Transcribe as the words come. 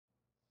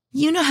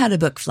You know how to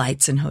book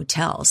flights and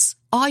hotels.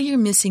 All you're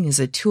missing is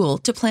a tool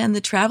to plan the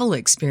travel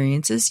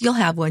experiences you'll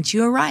have once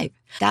you arrive.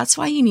 That's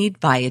why you need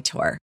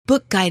Viator.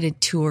 Book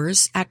guided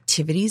tours,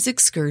 activities,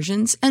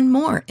 excursions, and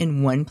more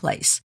in one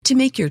place to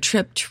make your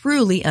trip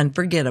truly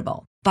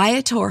unforgettable.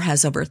 Viator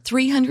has over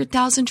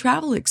 300,000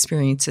 travel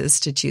experiences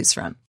to choose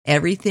from.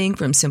 Everything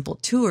from simple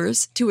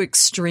tours to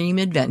extreme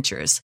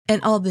adventures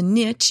and all the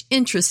niche,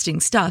 interesting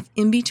stuff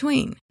in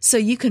between. So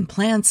you can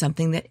plan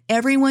something that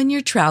everyone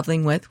you're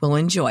traveling with will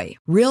enjoy.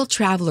 Real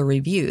traveler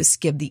reviews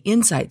give the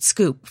inside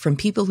scoop from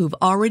people who've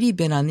already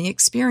been on the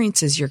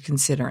experiences you're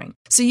considering.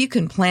 So you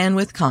can plan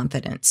with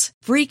confidence.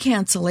 Free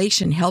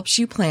cancellation helps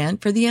you plan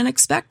for the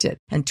unexpected.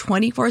 And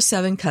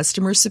 24/7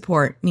 customer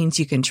support means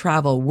you can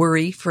travel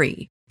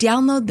worry-free.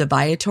 Download the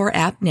Viator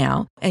app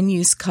now and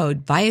use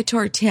code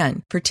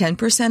Viator10 for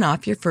 10%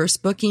 off your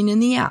first booking in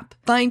the app.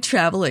 Find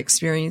travel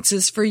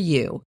experiences for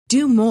you.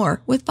 Do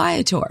more with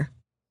Viator.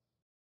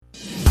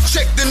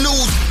 Check the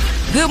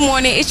news. Good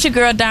morning. It's your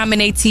girl,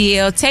 Diamond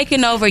ATL,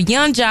 taking over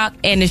Young Jock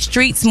and the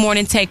Streets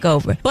Morning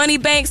Takeover. Bunny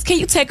Banks, can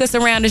you take us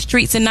around the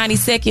streets in 90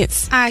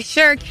 seconds? I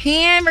sure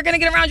can. We're going to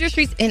get around your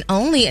streets in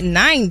only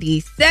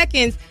 90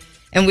 seconds.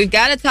 And we've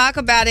got to talk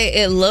about it.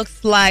 It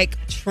looks like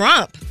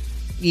Trump.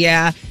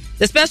 Yeah.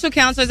 The special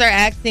counselors are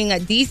asking a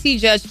D.C.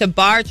 judge to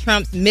bar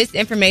Trump's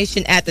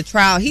misinformation at the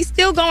trial. He's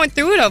still going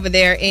through it over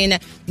there in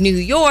New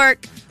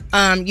York.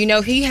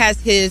 He has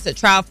his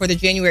trial for the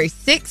January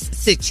 6th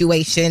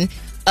situation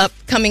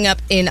coming up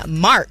in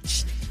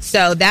March.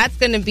 So that's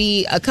going to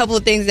be a couple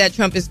of things that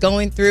Trump is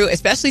going through,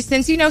 especially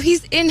since,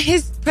 he's in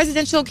his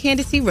presidential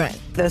candidacy run.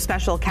 The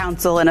special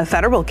counsel in a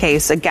federal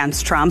case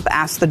against Trump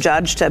asked the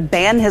judge to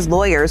ban his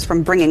lawyers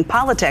from bringing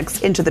politics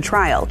into the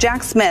trial.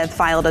 Jack Smith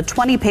filed a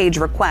 20-page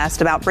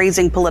request about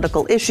raising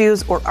political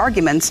issues or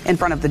arguments in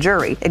front of the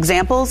jury.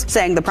 Examples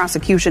saying the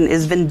prosecution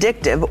is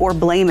vindictive or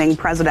blaming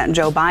President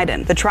Joe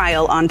Biden. The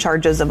trial on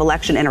charges of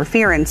election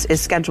interference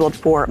is scheduled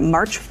for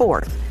March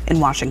 4th in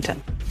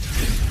Washington.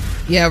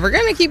 Yeah, we're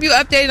going to keep you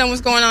updated on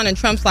what's going on in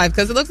Trump's life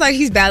because it looks like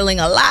he's battling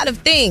a lot of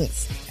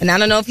things. And I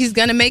don't know if he's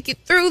going to make it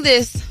through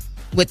this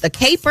with the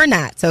cape or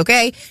not,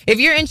 okay? If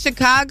you're in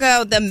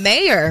Chicago, the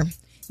mayor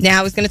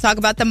now is going to talk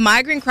about the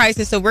migrant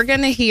crisis. So we're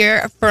going to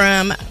hear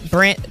from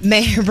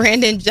Mayor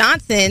Brandon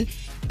Johnson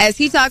as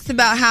he talks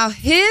about how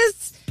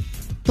his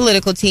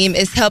political team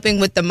is helping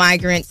with the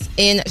migrants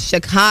in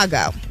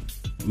Chicago.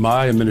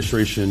 My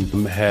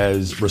administration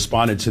has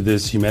responded to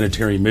this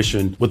humanitarian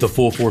mission with the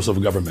full force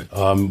of government.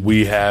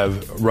 We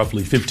have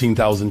roughly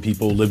 15,000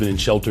 people living in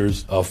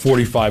shelters,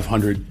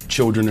 4,500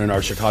 children in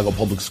our Chicago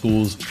public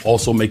schools,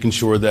 also making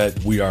sure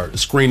that we are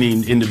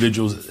screening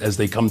individuals as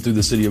they come through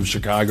the city of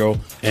Chicago.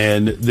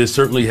 And this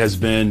certainly has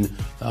been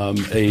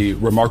a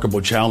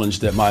remarkable challenge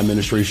that my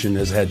administration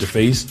has had to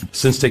face.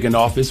 Since taking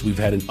office, we've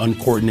had an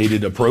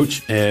uncoordinated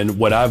approach. And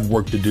what I've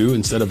worked to do,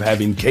 instead of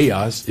having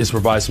chaos, is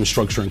provide some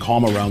structure and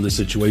calm around this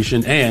situation.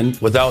 And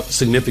without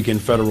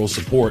significant federal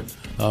support,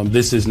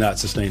 this is not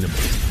sustainable.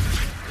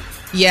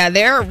 Yeah,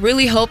 they're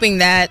really hoping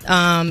that,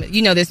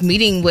 this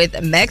meeting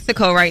with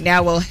Mexico right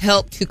now will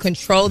help to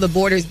control the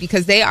borders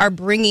because they are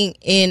bringing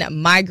in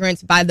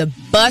migrants by the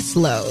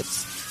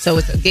busloads. So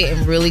it's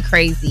getting really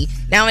crazy.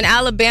 Now in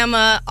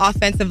Alabama,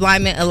 offensive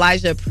lineman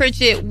Elijah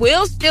Pritchett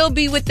will still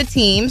be with the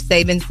team.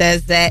 Saban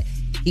says that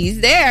he's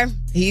there.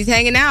 He's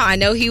hanging out. I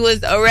know he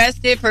was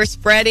arrested for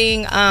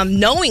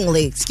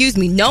knowingly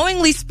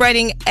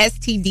spreading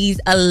STDs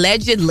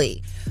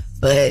allegedly.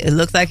 But it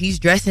looks like he's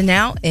dressing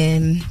out,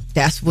 and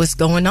that's what's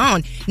going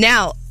on.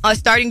 Now,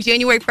 starting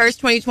January 1st,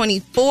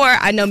 2024,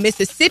 I know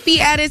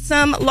Mississippi added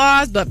some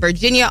laws, but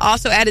Virginia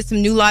also added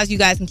some new laws. You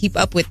guys can keep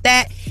up with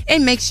that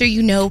and make sure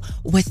you know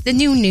what's the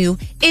new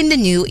in the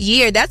new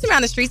year. That's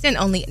Around the Streets in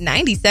only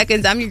 90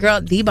 seconds. I'm your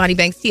girl, The Bonnie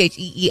Banks,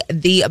 Thee,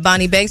 The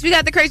Bonnie Banks. We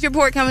got the Crazy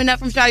Report coming up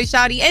from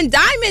Shawty and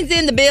Diamond's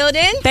in the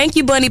building. Thank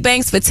you, Bunny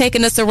Banks, for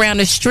taking us around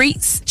the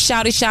streets.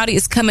 Shawty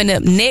is coming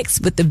up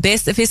next with the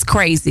best of his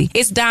crazy.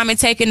 It's Diamond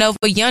taking over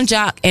Young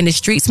Jock and the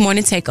Streets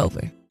Morning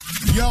Takeover.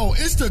 Yo,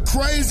 it's the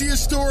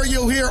craziest story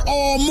you'll hear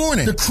all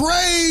morning. The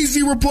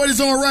Crazy Report is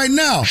on right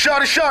now.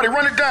 Shawty,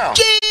 run it down.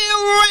 Yeah,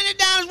 run it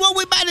down is what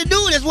we about to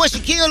do. That's what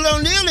Shaquille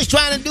O'Neal is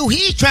trying to do.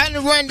 He's trying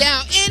to run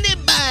down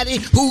anybody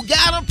who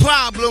got a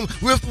problem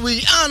with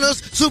Rihanna's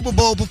Super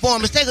Bowl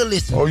performance. Take a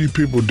listen. All you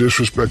people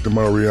disrespecting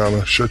my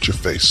Rihanna, shut your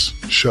face.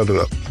 Shut it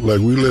up.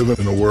 Like, we live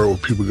in a world where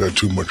people got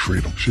too much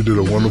freedom. She did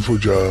a wonderful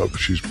job.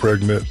 She's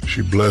pregnant.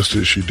 She blessed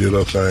it. She did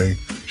her thing.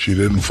 She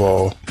didn't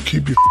fall.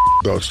 Keep your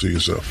thoughts to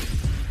yourself.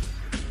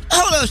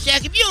 Hold up,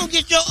 Shaq. If you don't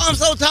get your arm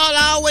so tall,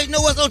 I always know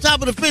what's on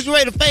top of the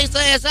refrigerator. Face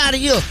ass out of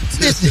here.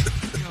 Listen.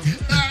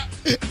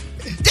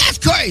 That's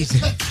crazy.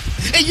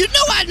 And you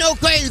know I know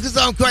crazy because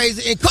I'm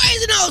crazy. And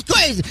crazy knows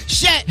crazy.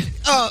 Shaq,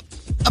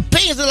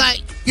 opinions are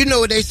like, you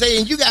know what they say,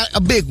 and you got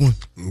a big one.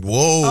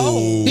 Whoa.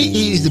 Oh.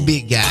 He's a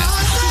big guy.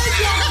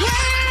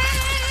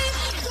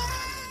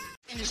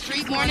 In the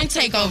Street Morning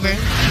Takeover.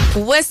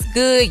 What's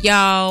good,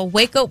 y'all?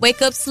 Wake up,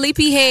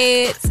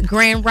 sleepyheads.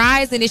 Grand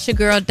Rising, it's your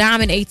girl,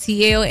 Diamond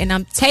ATL, and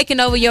I'm taking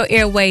over your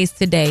airways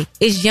today.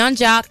 It's Young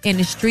Jock and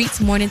the Streets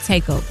Morning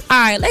Takeover. All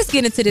right, let's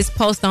get into this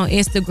post on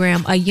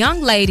Instagram. A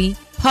young lady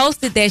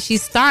posted that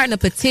she's starting a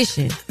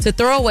petition to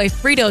throw away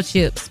Frito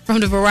chips from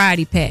the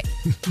variety pack.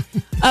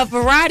 A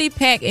variety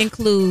pack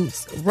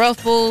includes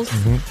Ruffles,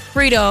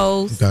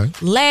 Fritos,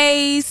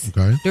 Lay's,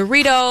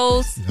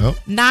 Doritos,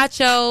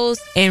 Nachos,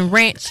 and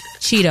Ranch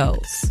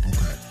Cheetos.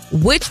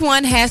 Which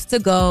one has to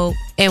go,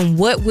 and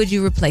what would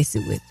you replace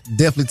it with?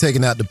 Definitely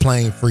taking out the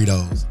plain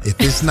Fritos. If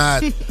it's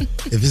not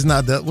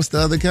the what's the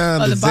other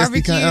kind? The zesty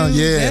barbecue, kind.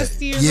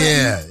 zesty or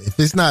something? If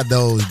it's not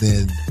those,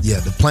 then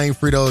the plain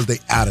Fritos, they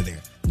out of there.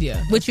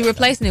 Yeah. What you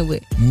replacing it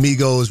with?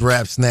 Migos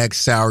Rap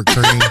Snacks, sour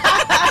cream.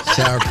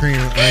 Sour cream.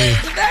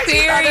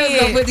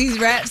 Period. Put these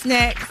rap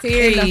snacks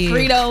in the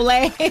Frito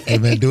Lay. Hey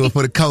man, do it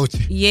for the culture.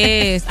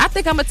 Yes, I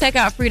think I'm gonna take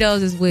out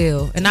Fritos as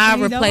well, and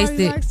I'll replace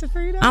it.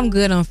 I'm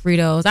good on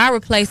Fritos. I'll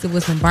replace it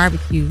with some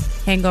barbecue.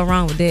 Can't go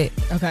wrong with that.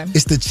 Okay.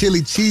 It's the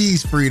chili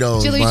cheese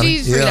Fritos. Chili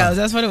cheese Fritos.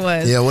 That's what it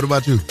was. Yeah. What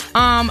about you?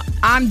 I'm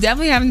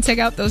definitely having to take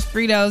out those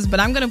Fritos, but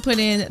I'm gonna put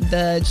in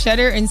the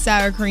cheddar and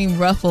sour cream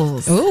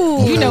Ruffles.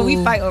 Ooh, you know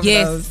we fight over those.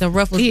 Yes, the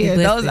Ruffles. Yeah,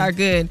 those are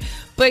good.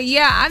 But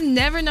yeah, I've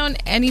never known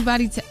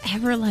anybody to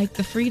ever like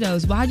the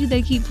Fritos. Why do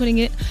they keep putting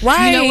it?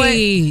 Right. You know what?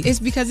 It's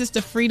because it's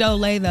the Frito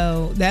Lay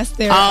though. That's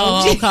their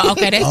OG.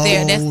 Okay, that's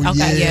there. That's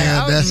okay.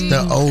 Yeah, that's the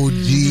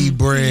OG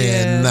brand.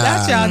 Yeah,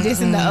 that's y'all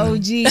dissing the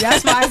OG.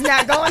 That's why it's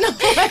not going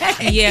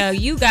on. Yeah,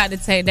 you got to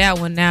take that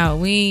one out.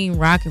 We ain't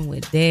rocking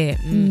with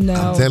that. No,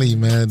 I'm telling you,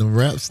 man, the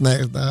rap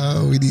snacks.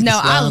 We need. No,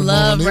 to I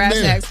love rap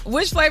there. snacks.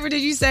 Which flavor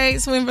did you say?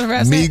 Swim for the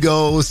rap snacks?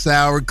 Migos,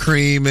 sour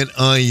cream, and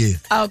onion.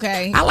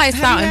 Okay, I like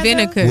salt and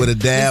vinegar with a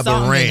dab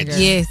of ranch.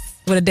 Yes,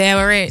 with a dab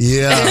of ranch.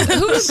 Yeah,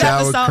 who's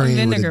got the salt and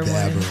vinegar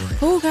one?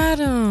 Who got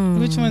them?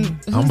 Which one?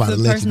 I'm about to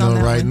let you know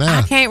right now.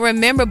 I can't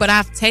remember, but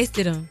I've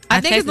tasted them.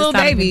 I think it's Lil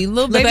Baby.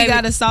 Lil Baby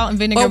got a salt and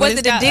vinegar. Or was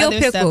it the dill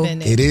pickle?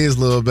 It is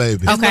Lil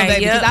Baby. Okay, Lil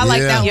Baby, because I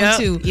like that one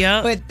too.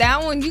 Yeah, but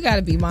that one you got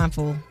to be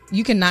mindful.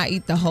 You cannot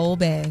eat the whole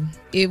bag.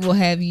 It will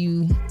have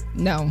you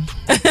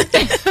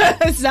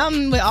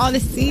something with all the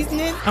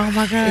seasoning. Oh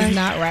my God, is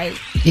not right.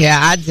 Yeah,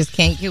 I just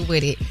can't get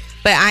with it.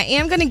 But I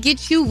am going to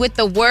get you with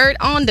the word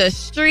on the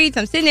streets.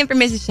 I'm sitting in for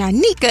Mrs.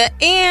 Shanika,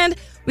 and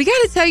we got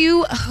to tell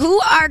you who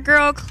our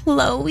girl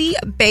Chloe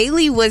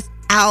Bailey was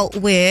out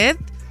with.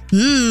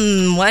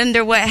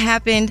 Wonder what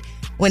happened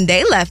when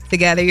they left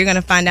together. You're going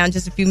to find out in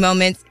just a few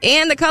moments.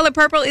 And The Color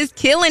Purple is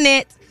killing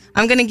it.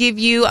 I'm going to give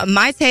you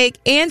my take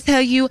and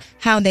tell you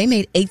how they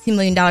made $18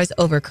 million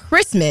over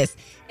Christmas.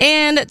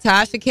 And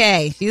Tasha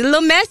K, she's a little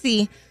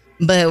messy,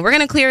 but we're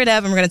going to clear it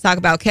up, and we're going to talk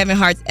about Kevin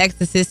Hart's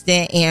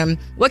ex-assistant and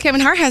what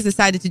Kevin Hart has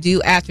decided to do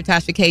after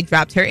Tasha K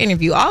dropped her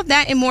interview. All of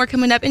that and more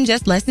coming up in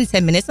just less than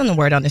 10 minutes on the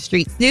Word on the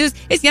Streets News.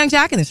 It's Young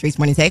Jock and the Streets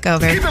Morning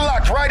Takeover. Keep it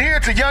locked right here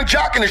to Young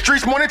Jock and the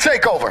Streets Morning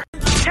Takeover.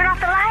 Turn off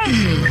the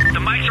lights. The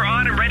mics are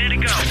on and ready to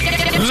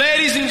go.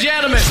 Ladies and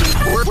gentlemen.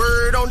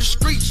 Word on the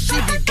streets, she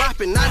be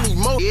bopping, I need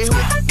more. Yeah.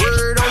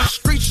 Word on the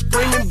streets,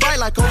 screaming bite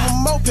like on a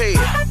moped.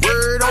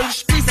 Word on the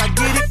streets, I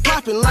get it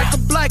popping like a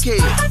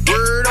blackhead.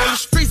 Word on the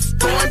streets,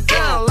 going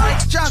down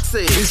like Jock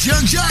said. It's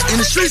Young Jock and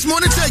the Streets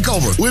Morning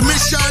Takeover with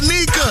Miss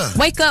Shanika.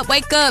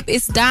 Wake up.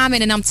 It's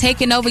Diamond, and I'm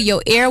taking over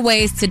your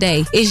airways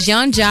today. It's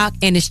Young Jock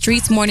and the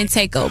Streets Morning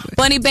Takeover.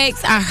 Bunny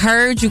Bakes, I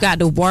heard you got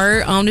the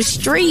word on the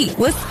street.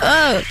 What's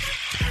up?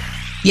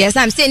 Yes,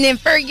 I'm sitting in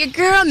for your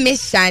girl,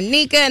 Miss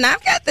Shanika, and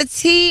I've got the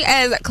tea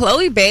as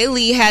Chloe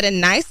Bailey had a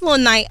nice little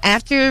night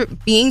after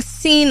being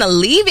seen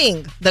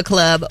leaving the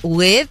club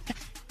with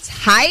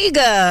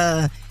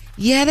Tyga.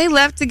 Yeah, they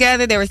left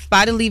together. They were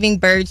spotted leaving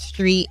Bird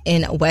Street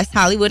in West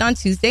Hollywood on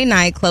Tuesday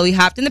night. Chloe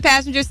hopped in the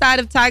passenger side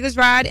of Tyga's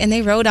ride, and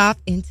they rode off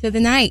into the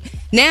night.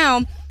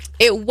 Now,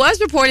 it was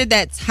reported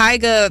that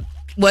Tyga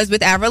was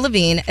with Avril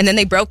Lavigne, and then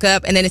they broke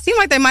up, and then it seemed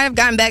like they might have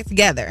gotten back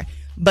together.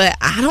 But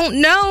I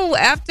don't know.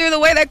 After the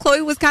way that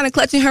Chloe was kind of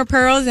clutching her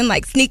pearls and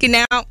like sneaking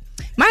out,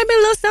 might have been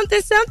a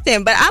little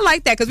something. But I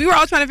like that because we were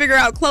all trying to figure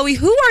out, Chloe,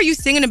 who are you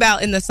singing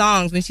about in the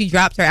songs when she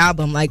dropped her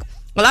album? Like,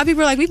 a lot of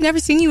people are like, we've never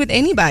seen you with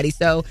anybody.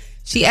 So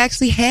she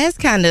actually has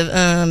kind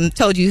of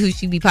told you who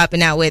she'd be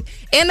popping out with.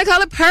 And The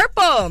Color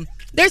Purple,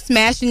 they're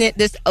smashing it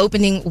this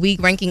opening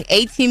week, ranking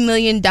 $18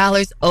 million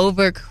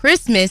over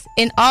Christmas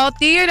in all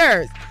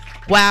theaters.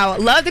 Wow.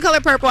 Love The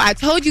Color Purple. I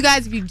told you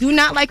guys, if you do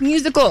not like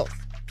musicals,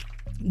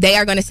 they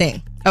are going to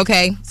sing,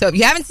 okay? So if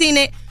you haven't seen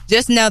it,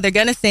 just know they're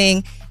going to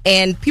sing.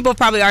 And people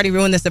probably already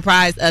ruined the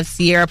surprise of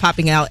Sierra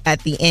popping out at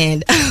the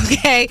end,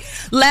 okay?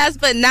 Last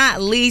but not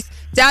least,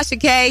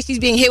 Tasha K, she's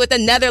being hit with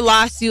another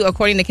lawsuit,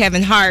 according to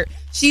Kevin Hart.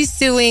 He's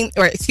suing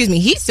for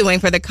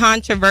the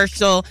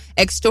controversial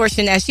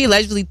extortion as she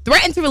allegedly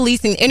threatened to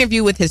release an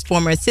interview with his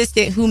former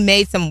assistant who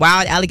made some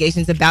wild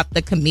allegations about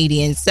the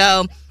comedian.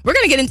 So we're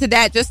going to get into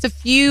that just a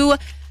few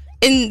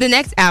in the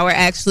next hour,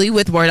 actually,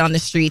 with Word on the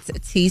Streets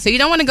T. So you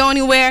don't want to go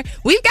anywhere.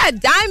 We've got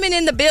Diamond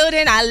in the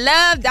building. I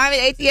love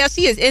Diamond ATL.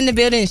 She is in the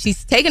building and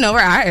she's taking over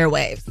our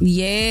airwaves.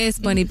 Yes,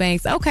 Bunny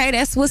Banks. Okay,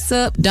 that's what's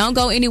up. Don't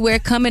go anywhere.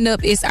 Coming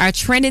up is our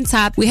trending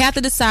top. We have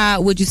to decide,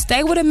 would you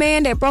stay with a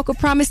man that broke a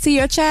promise to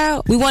your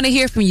child? We want to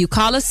hear from you.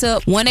 Call us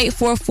up,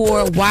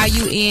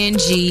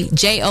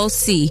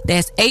 1-844-YUNGJOC.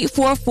 That's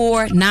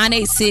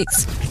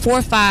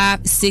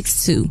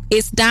 844-986-4562.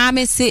 It's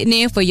Diamond sitting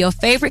in for your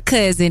favorite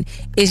cousin.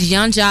 It's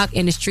Young Jock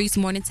in the Streets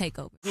Morning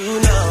Takeover.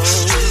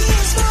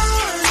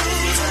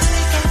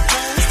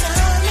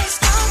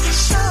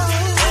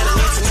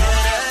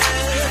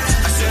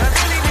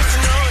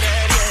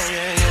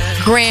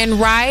 Grand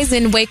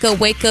Rising, wake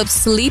up,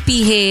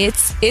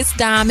 sleepyheads. It's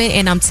Diamond,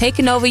 and I'm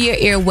taking over your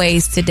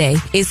airways today.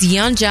 It's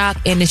Young Jock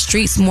and the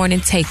Streets Morning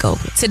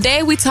Takeover.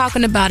 Today, we're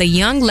talking about a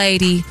young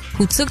lady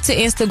who took to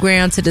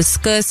Instagram to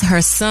discuss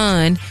her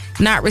son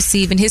not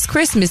receiving his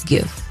Christmas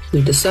gift.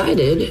 We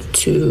decided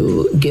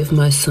to give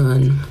my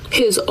son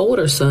his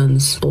older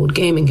son's old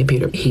gaming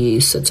computer. He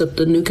sets up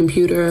the new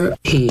computer.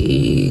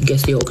 He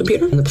gets the old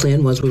computer. And the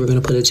plan was we were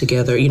going to put it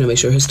together, make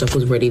sure his stuff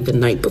was ready the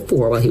night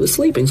before while he was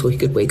sleeping so he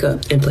could wake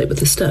up and play with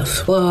his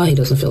stuff. Well, he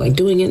doesn't feel like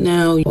doing it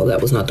now. Well,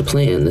 that was not the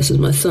plan. This is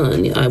my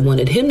son. I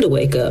wanted him to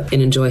wake up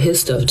and enjoy his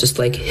stuff just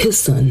like his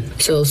son.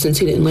 So since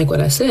he didn't like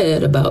what I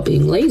said about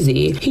being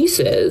lazy, he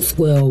says,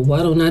 well, why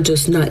don't I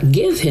just not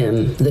give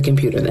him the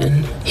computer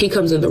then? He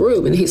comes in the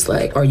room and he's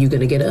like, are you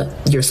going to get up?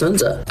 Your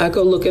son's up. I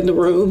go look in the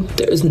room.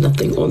 There's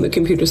nothing on the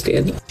computer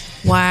stand.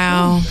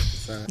 Wow.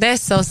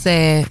 That's so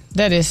sad.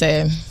 That is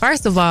sad.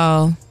 First of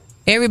all,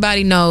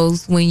 everybody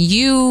knows when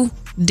you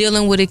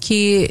dealing with a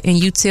kid and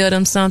you tell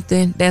them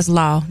something, that's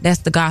law. That's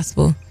the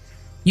gospel.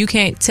 You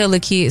can't tell a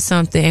kid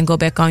something and go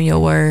back on your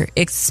word,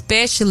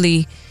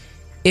 especially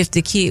if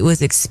the kid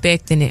was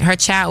expecting it. Her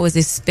child was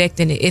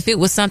expecting it. If it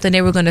was something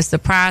they were going to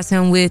surprise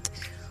him with,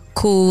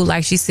 cool,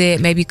 like she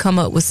said, maybe come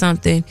up with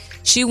something.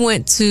 She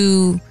went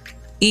to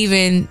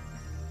even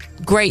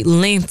great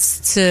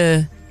lengths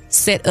to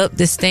set up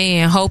the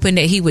stand, hoping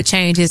that he would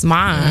change his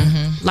mind.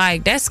 Mm-hmm.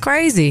 Like, that's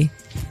crazy.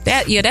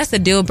 That's a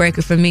deal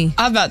breaker for me.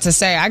 I was about to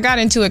say, I got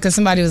into it because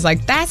somebody was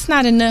like, that's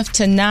not enough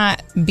to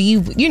not be,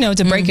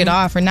 to break it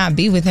off or not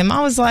be with him.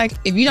 I was like,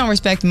 if you don't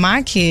respect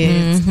my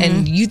kids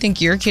and you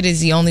think your kid is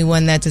the only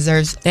one that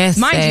deserves, that's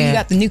mind sad. You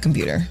got the new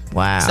computer.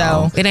 Wow.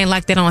 So it ain't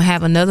like they don't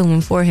have another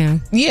one for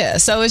him. Yeah.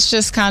 So it's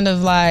just kind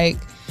of like,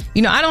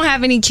 I don't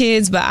have any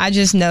kids, but I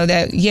just know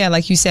that,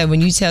 like you said,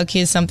 when you tell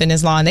kids something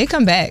is law and they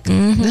come back,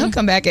 they'll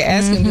come back and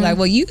ask and be like,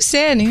 well, you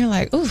said, and you're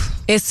like, ooh.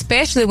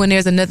 Especially when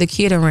there's another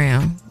kid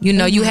around.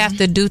 You have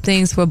to do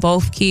things for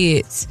both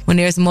kids. When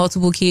there's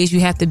multiple kids, you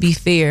have to be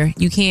fair.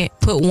 You can't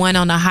put one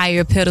on a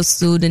higher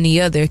pedestal than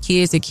the other.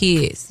 Kids are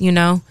kids,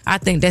 I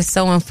think that's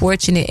so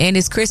unfortunate. And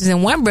it's Christmas.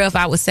 In one breath,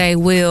 I would say,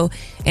 well,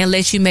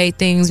 unless you made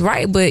things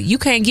right, but you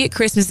can't get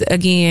Christmas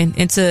again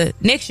until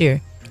next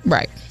year.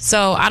 Right.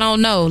 So I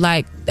don't know.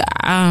 Like,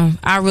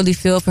 I really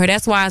feel for her.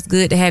 That's why it's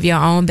good to have your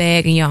own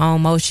bag and your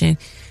own motion,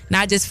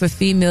 not just for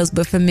females,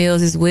 but for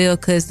males as well,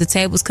 because the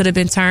tables could have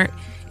been turned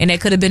and there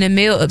could have been a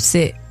male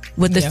upset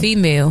with the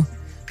female.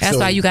 That's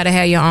why you got to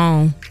have your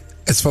own.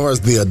 As far as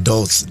the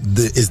adults,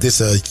 is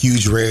this a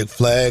huge red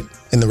flag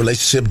in the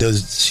relationship?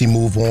 Does she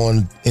move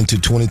on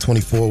into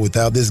 2024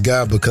 without this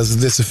guy because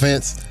of this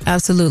offense?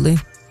 Absolutely.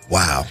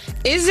 Wow.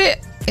 Is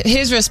it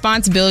his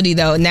responsibility,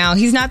 though? Now,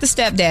 he's not the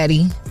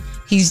stepdaddy.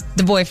 He's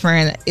the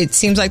boyfriend. It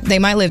seems like they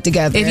might live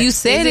together. If you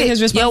said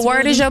it, your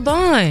word is your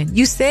bond.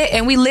 You said,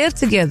 and we live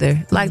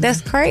together. Like, that's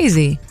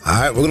crazy. All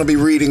right, we're going to be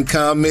reading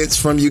comments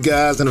from you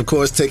guys and, of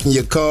course, taking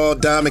your call.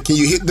 Diamond, can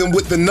you hit them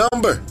with the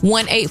number?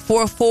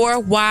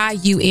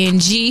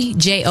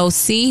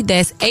 1-844-YUNGJOC.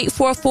 That's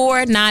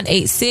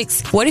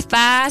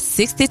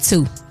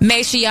 844-986-4562.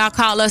 Make sure y'all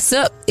call us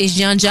up. It's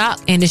Young Jock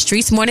and the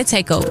Streets Morning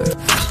Takeover.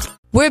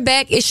 We're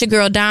back. It's your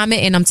girl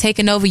Diamond, and I'm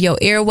taking over your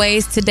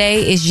airways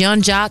today. It's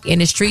Young Jock in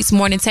the Streets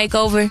Morning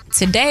Takeover.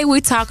 Today,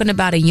 we're talking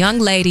about a young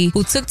lady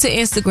who took to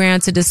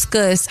Instagram to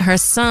discuss her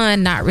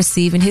son not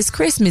receiving his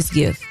Christmas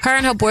gift. Her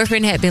and her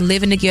boyfriend had been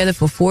living together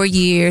for 4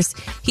 years.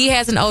 He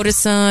has an older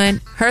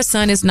son. Her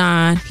son is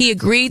 9. He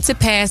agreed to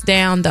pass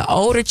down the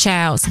older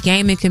child's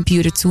gaming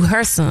computer to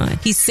her son.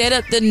 He set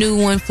up the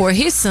new one for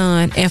his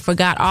son and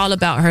forgot all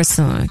about her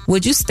son.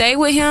 Would you stay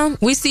with him?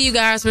 We see you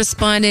guys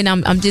responding.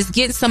 I'm just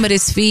getting some of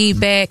this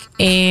feedback.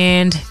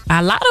 And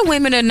a lot of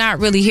women are not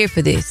really here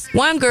for this.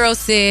 One girl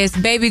says,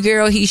 baby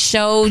girl, he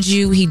showed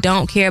you he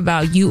don't care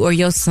about you or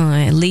your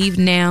son. Leave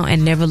now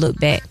and never look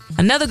back.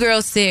 Another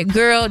girl said,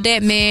 girl,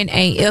 that man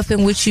ain't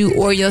effing with you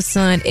or your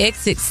son.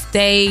 Exit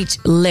stage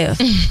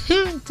left.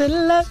 To the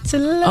left.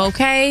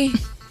 Okay.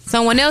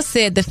 Someone else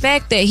said the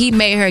fact that he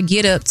made her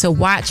get up to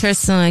watch her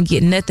son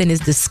get nothing is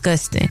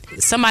disgusting.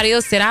 Somebody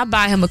else said, I'll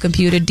buy him a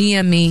computer,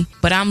 DM me,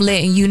 but I'm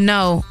letting you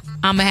know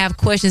I'm going to have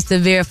questions to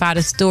verify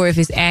the story if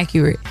it's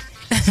accurate.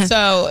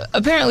 So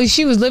apparently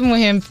she was living with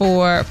him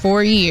for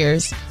 4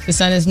 years. The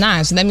son is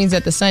 9. So that means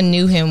that the son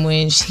knew him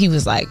when he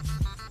was like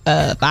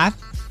 5.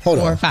 4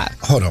 or 5.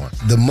 Hold on.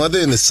 The mother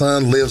and the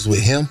son lives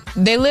with him?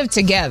 They live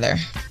together.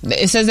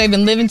 It says they've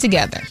been living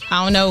together.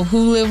 I don't know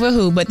who live with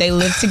who, but they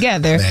live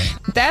together.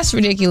 That's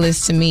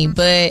ridiculous to me.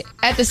 But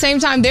at the same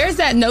time, there's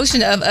that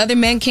notion of other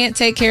men can't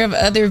take care of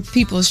other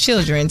people's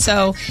children.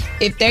 So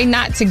if they're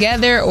not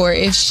together, or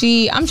if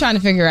I'm trying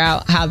to figure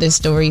out how this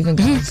story even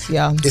goes,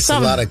 y'all. It's a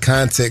lot of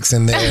context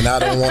in there, and I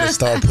don't want to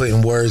start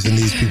putting words in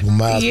these people's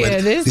mouths. Yeah,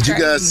 but this did you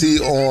guys see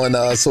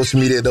on social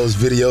media those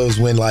videos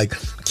when like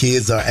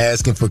kids are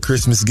asking for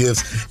Christmas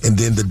gifts, and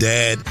then the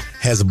dad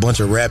has a bunch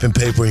of wrapping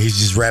paper and he's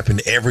just wrapping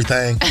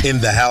everything in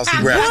the house?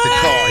 He wraps the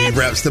car, he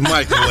wraps the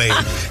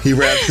microwave, he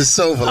wraps the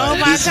sofa.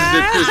 Like, this is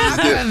the Christmas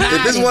gift.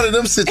 If it's one of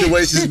them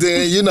situations,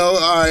 then, you know,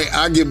 all right,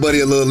 I'll give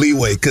Buddy a little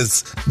leeway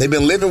because they've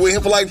been living with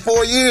him for like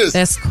 4 years.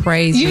 That's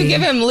crazy. You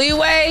give him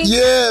leeway?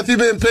 Yeah, if you've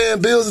been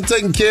paying bills and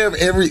taking care of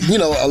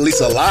at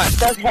least a lot.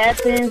 Stuff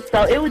happens,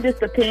 so it would just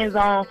depends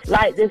on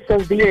like the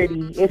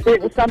severity. If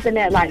it was something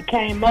that like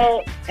came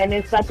up and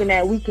it's something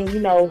that we can,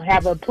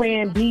 have a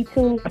plan B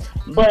to.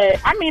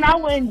 But I mean, I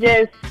wouldn't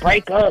just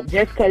break up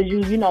just because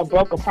you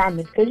broke a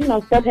promise,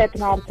 because stuff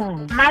happens all the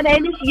time. My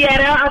name is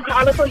Yetta. I'm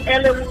calling from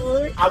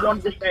Ellenwood. I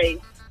wanted to say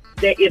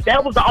that if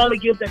that was the only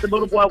gift that the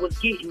little boy was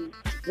getting,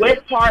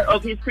 what part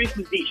of his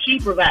Christmas did she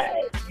provide?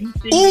 You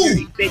sit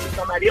here expecting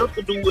somebody else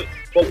to do it,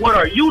 but what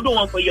are you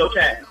doing for your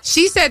child?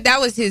 She said that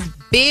was his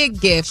big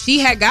gift. She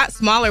had got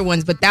smaller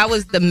ones, but that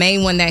was the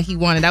main one that he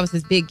wanted. That was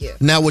his big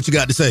gift. Now what you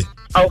got to say?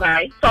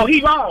 Okay, so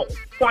he wrong.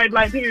 Point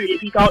blank period.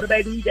 If he called the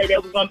baby, he said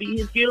that was going to be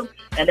his gift,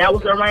 and that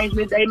was the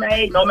arrangement they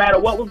made. No matter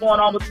what was going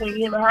on between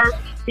him and her,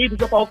 he was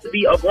supposed to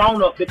be a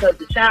grown-up because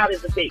the child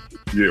is affected.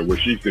 Yeah, what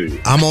she said.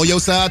 I'm on your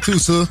side too,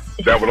 sir.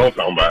 That's what I'm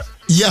talking about.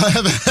 Y'all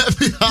have a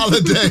happy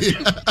holiday.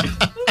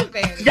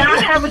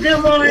 Y'all have a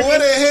good morning. Where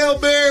the hell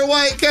Barry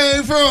White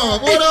came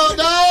from? What up,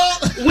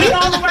 dog? We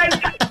on the way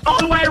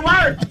to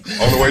work.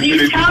 On the way to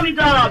these county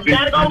jobs.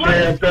 Gotta go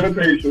work.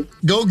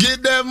 Go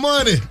get that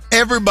money.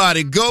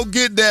 Everybody, go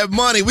get that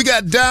money. We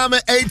got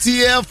Diamond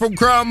ATL from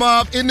Crime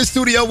Mob in the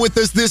studio with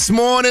us this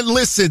morning.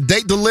 Listen,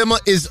 Date Dilemma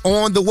is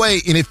on the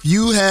way. And if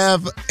you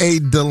have a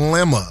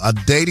dilemma, a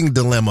dating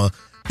dilemma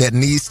that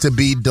needs to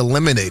be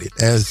delimited,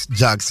 as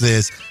Jock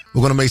says,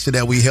 we're going to make sure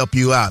that we help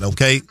you out,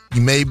 okay?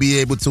 You may be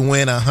able to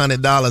win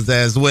 $100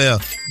 as well.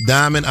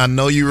 Diamond, I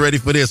know you're ready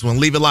for this one.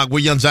 Leave it locked. We're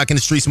Young Jock in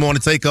the Streets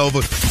Morning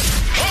Takeover.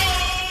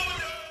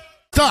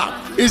 Stop.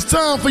 It's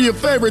time for your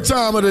favorite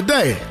time of the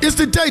day. It's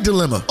the Date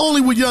Dilemma,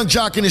 only with Young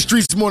Jock in the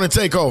Streets Morning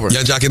Takeover.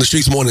 Young Jock in the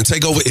Streets Morning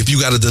Takeover. If you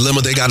got a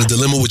dilemma, they got a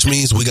dilemma, which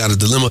means we got a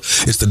dilemma.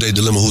 It's the Date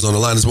Dilemma. Who's on the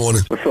line this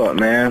morning? What's up,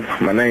 man?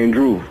 My name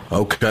Drew.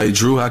 Okay,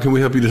 Drew, how can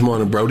we help you this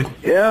morning, Brody?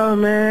 Yeah,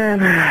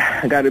 man.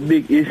 I got a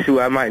big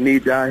issue I might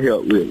need y'all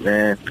help with,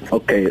 man.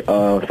 Okay,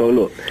 so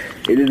look,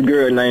 it's this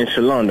girl named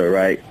Shalonda,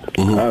 right?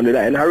 Mm-hmm.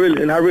 And I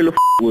really f***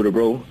 with her,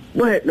 bro.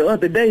 But the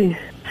other day,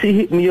 she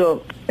hit me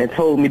up and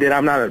told me that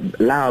I'm not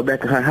allowed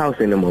back in her house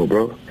anymore,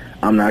 bro.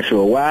 I'm not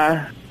sure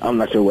why. I'm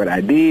not sure what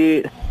I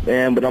did,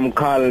 man, but I'm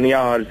calling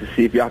y'all to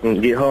see if y'all can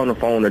get her on the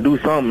phone or do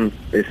something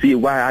and see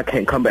why I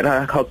can't come back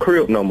to her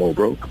crib no more,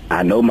 bro.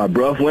 I know my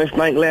breath went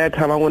stank last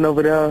time I went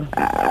over there.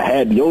 I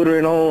had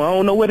deodorant on. I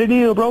don't know what it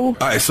is, bro. All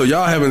right, so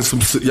y'all having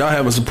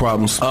some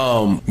problems.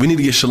 We need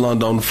to get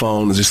Shalonda on the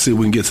phone and just see if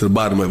we can get to the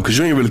bottom of it, because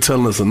you ain't really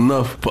telling us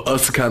enough for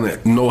us to kind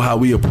of know how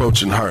we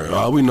approaching her.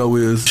 All we know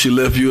is she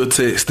left you a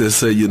text that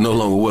said you're no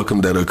longer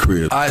welcome at her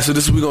crib. All right, so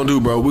this is what we're gonna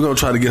do, bro. We're gonna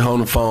try to get her on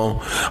the phone.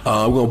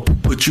 We're gonna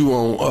put you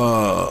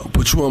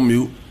on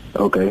mute.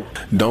 Okay.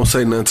 Don't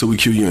say nothing until we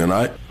cue you in,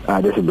 all right? All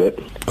right, just a bit.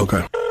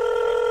 Okay.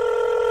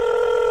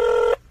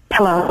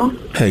 Hello.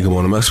 Hey, good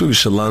morning. I'm speaking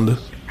to Shalonda.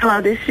 Hello,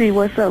 this is she.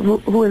 What's up?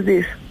 Who is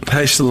this?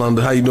 Hey,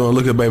 Shalonda, how you doing?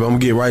 Look at baby, I'm gonna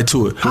get right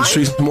to it. The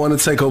Streets Morning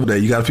Takeover Day.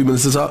 You got a few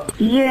minutes to talk?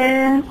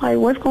 Yeah. Like,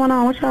 what's going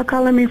on? What y'all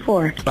calling me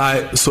for? All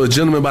right. So a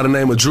gentleman by the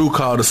name of Drew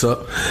called us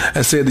up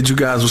and said that you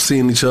guys were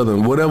seeing each other,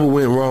 and whatever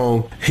went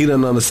wrong, he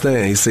doesn't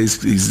understand. He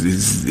says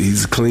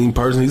he's a clean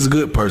person. He's a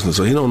good person.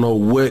 So he don't know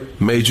what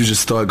made you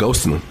just start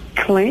ghosting him.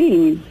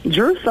 Clean.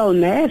 Drew's so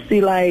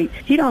nasty. Like,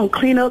 he don't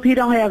clean up. He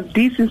don't have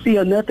decency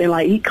or nothing.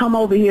 Like, he come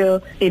over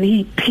here and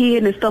he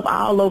peeing and stuff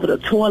all over the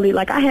toilet.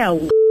 Like, I have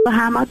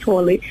behind my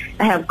toilet.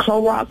 I have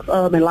Clorox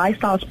and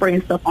Lysol spray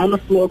and stuff on the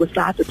floor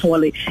beside the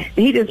toilet. And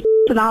he just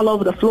all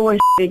over the floor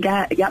and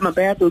got my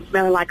bathroom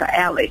smelling like an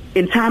alley.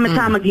 And time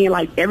again,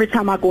 like every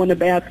time I go in the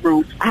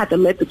bathroom, I have to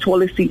let the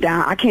toilet seat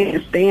down. I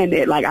can't stand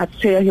it. Like, I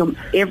tell him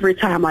every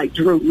time, like,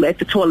 Drew, let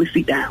the toilet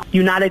seat down.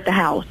 You're not at the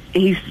house.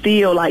 And he's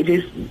still like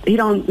he's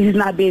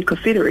not being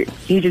considerate.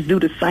 He just do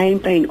the same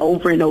thing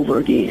over and over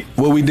again.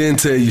 What we didn't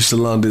tell you,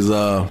 Shalonda,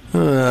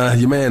 is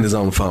your man is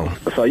on the phone.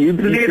 So you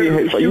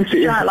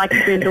shot like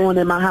you've been doing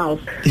in my house.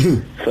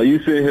 So you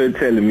sit here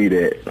telling me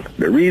that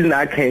the reason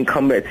I can't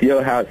come back to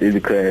your house is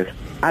because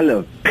I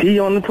left Pee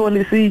on the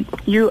toilet seat?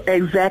 You're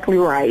exactly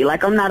right.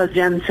 Like, I'm not a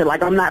janitor.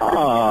 Like, I'm not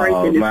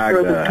scraping this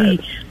terrible pee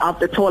off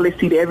the toilet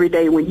seat every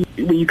day when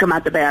you come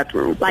out the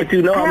bathroom. Like, but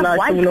you know I'm not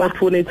shooting on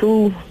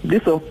 22.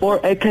 This a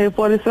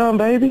AK-47,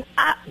 baby.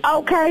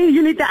 Okay,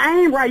 you need to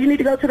aim right. You need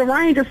to go to the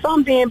range or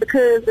something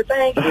because the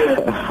thing is...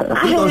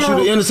 He's going to shoot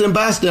an innocent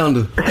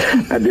bystander.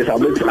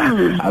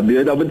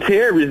 I'm a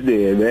terrorist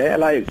then, man.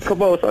 Like,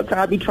 come on, sometimes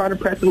I be trying to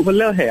press it with my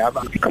left hand.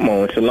 Come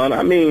on, Shalana.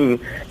 I mean,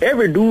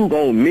 every dude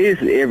gonna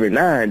miss every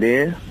now and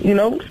then. You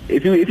know,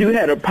 if you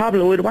had a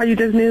problem with it, why you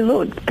just need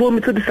to pull me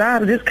to the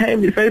side and just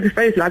came face to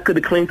face and I could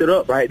have cleaned it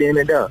up right then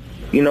and there.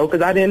 You know,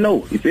 because I didn't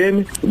know. You feel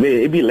me?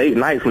 It'd be late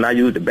nights when I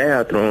use the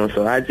bathroom,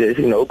 so I just,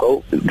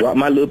 go drop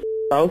my little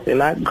off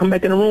and I come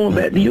back in the room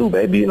back to you,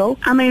 baby, you know?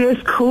 I mean,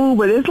 it's cool,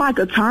 but it's like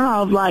a turn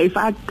off. Like, if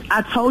I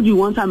told you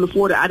one time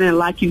before that I didn't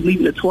like you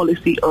leaving the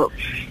toilet seat up,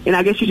 and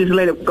I guess you just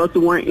let it go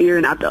through one ear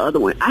and out the other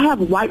one. I have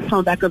wipes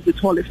on back of the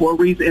toilet for a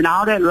reason, and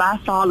all that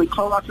Lysol and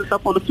Clorox and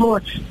stuff on the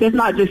floor, it's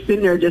not just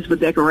sitting there just for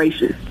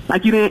decoration.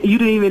 Like, you didn't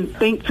even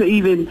think to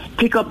even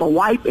pick up a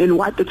wipe and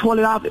wipe the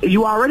toilet off.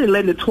 You already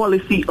letting the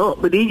toilet seat up,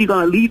 but then you're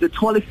going to leave the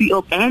toilet seat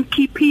up and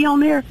keep pee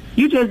on there?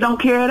 You just don't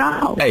care at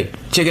all. Hey,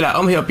 check it out.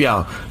 I'm going to help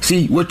y'all.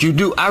 See, what you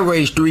do, I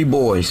raised 3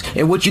 boys,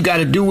 and what you got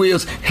to do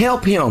is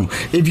help him.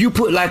 If you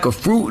put like a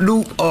Fruit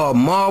Loop or a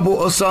marble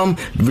or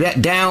something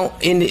down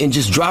in and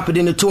just drop it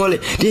in the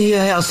toilet, then he'll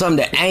have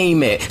something to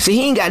aim at. See,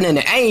 he ain't got nothing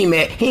to aim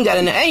at. He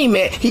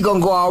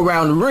going to go all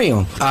around the rim.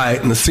 All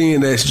right, now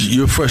seeing that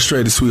you're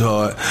frustrated,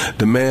 sweetheart,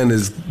 the man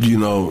is,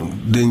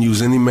 didn't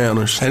use any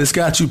manners, and it's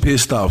got you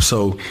pissed off.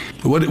 So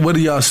what do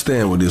y'all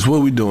stand with this? What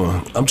are we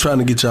doing? I'm trying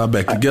to get y'all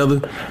back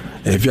together.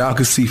 And if y'all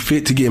can see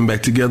fit to getting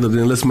back together,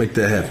 then let's make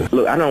that happen.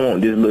 Look, I don't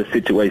want this little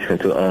situation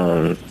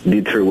to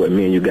deter what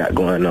me and you got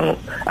going on.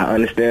 I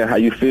understand how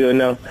you feel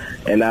now,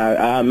 and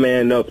I'll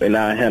man up and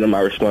I'll handle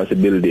my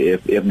responsibility.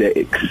 If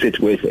that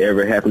situation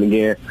ever happen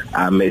again,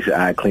 I'll make sure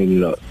I clean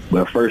it up.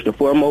 But first and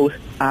foremost,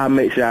 I'll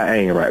make sure I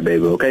ain't right,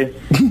 baby, okay?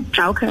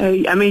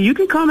 Okay. I mean, you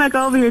can come back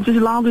over here just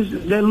as long as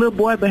that little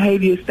boy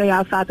behavior stay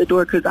outside the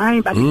door, because I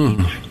ain't about to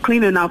keep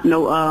cleaning off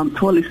no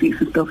toilet seats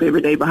and stuff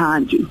every day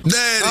behind you.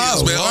 That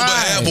is, man. On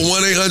behalf of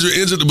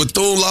 1-800-INJURED, the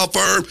Bethune Law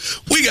Firm,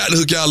 we got to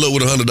hook y'all up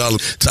with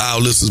 $100 to our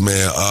listeners,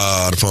 man.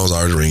 The phone's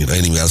already ringing. I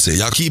ain't even got to say it.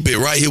 Y'all keep it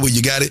right here where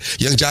you got it.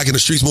 Young Jock in the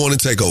Streets Morning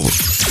Takeover.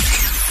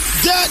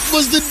 That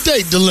was the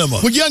date dilemma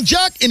with Young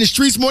Jock in the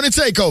Streets Morning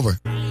Takeover.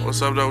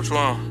 What's up, though? What you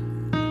want?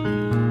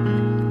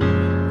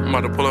 I'm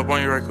about to pull up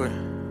on you right quick.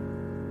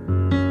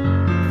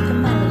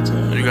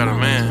 You got a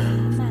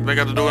man. What they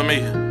got to do with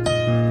me?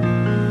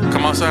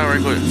 Come outside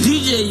right quick.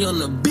 DJ on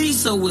the beat,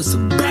 so it's a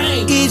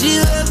bang. Is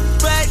you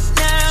up right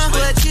now?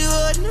 What you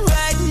ordering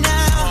right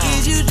now?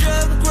 Is you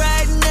drunk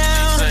right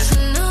now?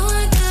 You know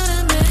I got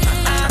a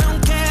man. I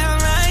don't care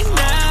right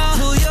now.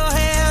 Pull your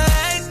hair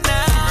right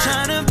now.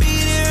 Tryna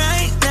beat it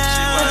right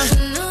now.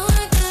 You know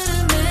I got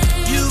a man.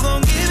 You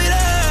gon' give it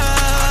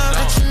up.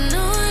 But you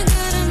know I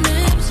got a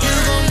man. You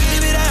gon'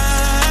 give it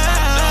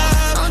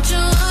up. Don't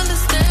you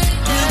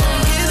understand? You gon'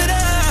 give it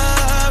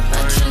up.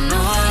 But you know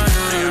I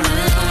got a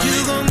man. You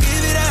gon'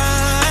 give it up.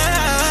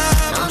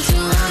 Don't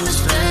you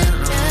understand?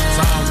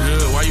 Sounds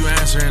good. Why you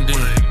answering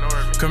then?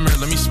 Come here,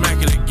 let me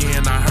smack it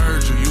again. I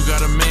heard you. You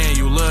got a man.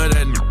 You love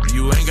that.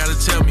 You ain't gotta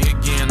tell me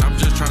again. I'm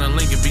just trying to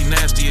link and be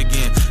nasty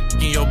again.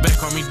 In your back,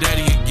 call me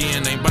daddy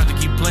again. Ain't about to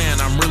keep playing.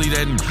 I'm really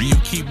that. You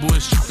keep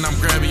bullshitting. I'm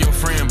grabbing your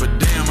friend, but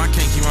damn, I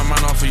can't keep my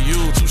mind off of you.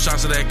 2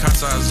 shots of that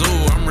Casa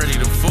Azul. I'm ready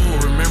to fool.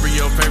 Remember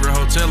your favorite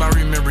hotel. I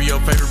remember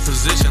your favorite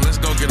position. Let's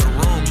go get a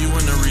room. You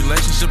in a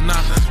relationship now?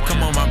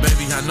 Come on, my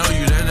baby. I know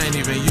you. That ain't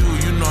even you.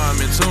 You know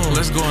I'm in tune.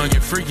 Let's go and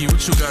get freaky.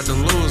 What you got to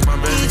lose, my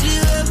baby? Is you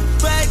up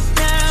right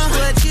now?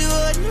 What you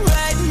ordering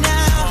right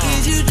now?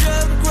 Is you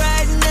drunk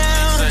right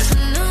now?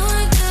 You know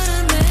I got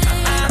a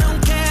man. I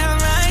don't care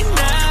right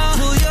now.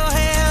 Pull your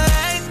hair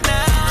right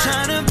now.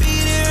 Tryna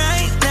beat it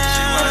right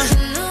now.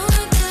 You know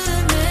I got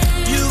a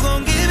man. You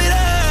gon' give it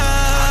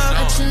up.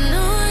 But you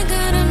know I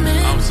got a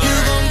man. You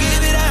gon'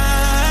 give it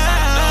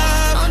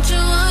up. Don't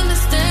you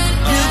understand?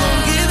 You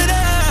gon' give it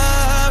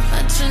up.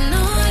 But you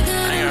know I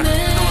got a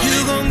man. You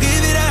gon'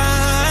 give it up.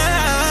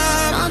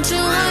 Don't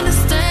you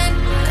understand?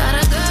 Got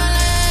a girl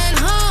at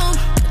home,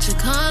 but you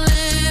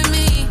calling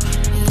me.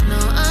 You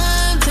know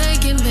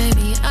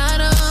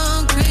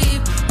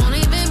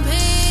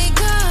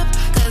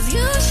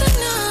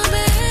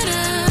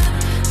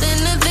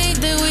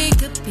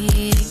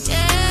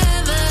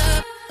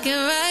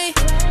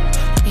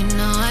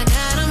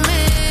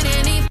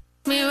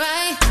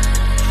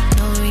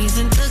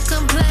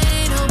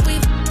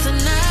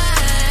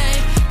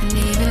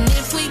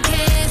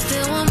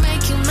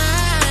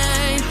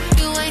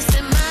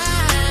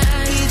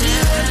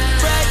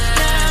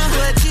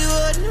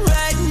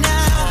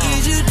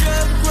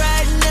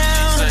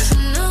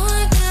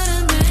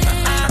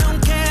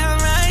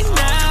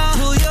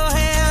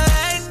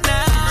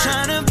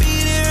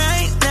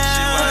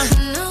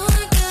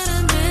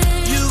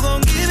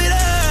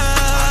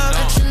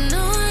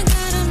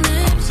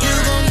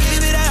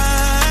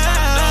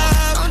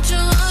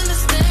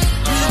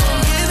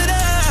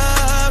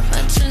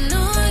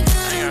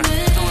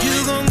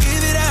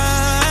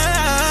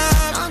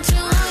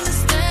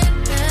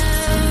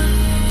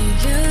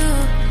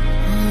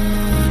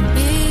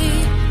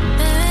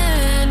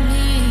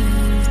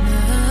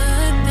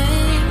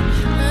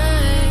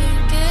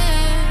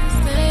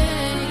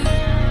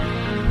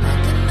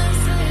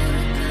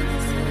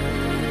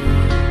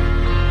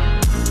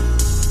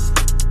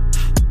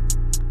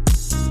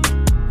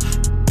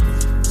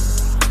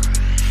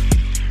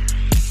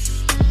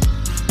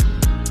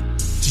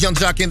Young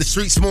Jock in the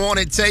Streets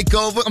Morning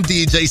Takeover. I'm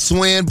DJ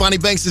Swin. Bonnie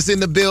Banks is in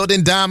the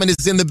building. Diamond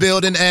is in the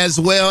building as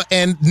well.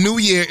 And New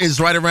Year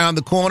is right around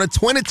the corner.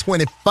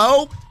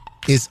 2024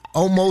 is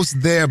almost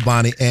there,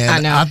 Bonnie. And I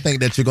know. I think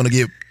that you're going to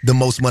get the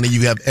most money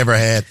you have ever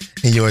had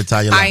in your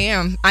entire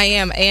life. I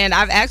am. And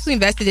I've actually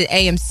invested in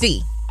AMC.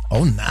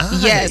 Oh,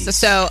 nice. Yes.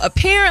 So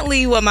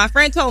apparently what my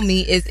friend told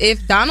me is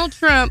if Donald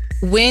Trump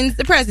wins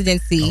the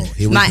presidency,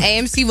 my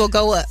AMC will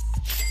go up.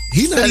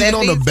 He's not even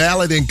on the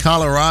ballot in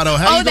Colorado.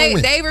 How you gonna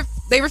win?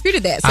 They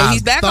refuted that. So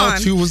he's back on. I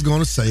thought you was going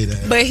to say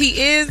that. But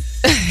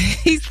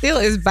he still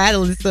is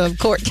battling some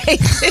court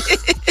cases.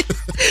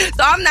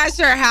 So I'm not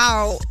sure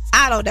how.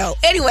 I don't know.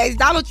 Anyways,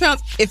 Donald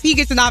Trump, if he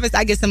gets in office,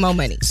 I get some more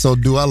money. So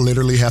do I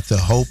literally have to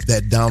hope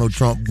that Donald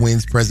Trump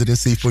wins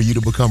presidency for you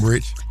to become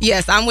rich?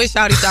 Yes, I'm with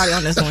Shawty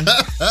on this one.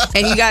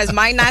 And you guys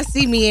might not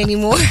see me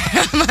anymore.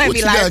 I might What be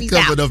you like,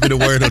 got covered up in the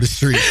word on the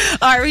street?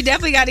 All right, we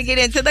definitely got to get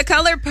into The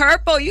Color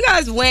Purple. You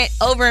guys went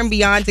over and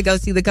beyond to go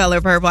see The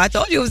Color Purple. I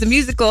told you it was a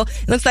musical.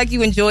 It looks like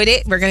you enjoyed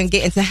it. We're going to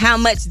get into how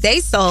much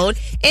they sold.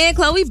 And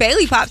Chloe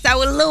Bailey pops out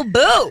with a little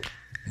boo.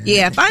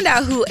 Yeah, find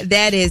out who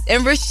that is.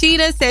 And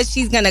Rashida says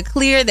she's going to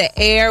clear the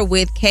air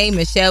with K.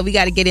 Michelle. We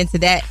got to get into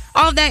that.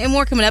 All of that and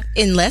more coming up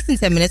in less than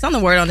 10 minutes on the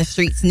Word on the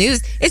Streets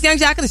news. It's Young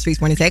Jock in the Streets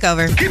Morning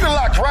Takeover. Keep it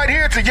locked right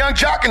here to Young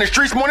Jock in the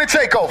Streets Morning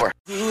Takeover.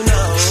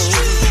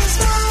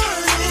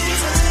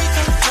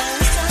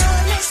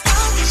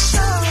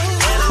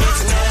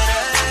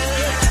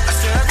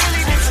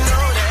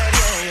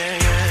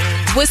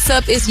 What's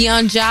up? It's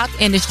Young Jock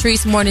and the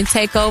Streets Morning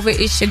Takeover.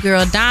 It's your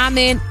girl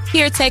Diamond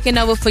here taking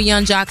over for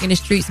Young Jock and the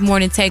Streets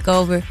Morning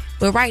Takeover.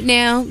 But right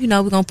now,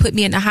 we're going to put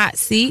me in the hot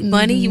seat.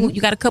 Bunny,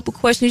 you got a couple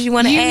questions you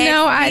want to ask?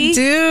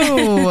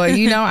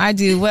 You know I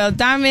do. Well,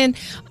 Diamond,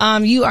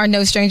 you are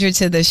no stranger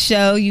to the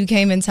show. You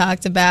came and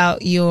talked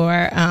about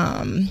your,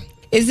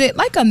 is it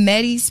like a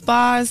Medi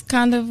Spa is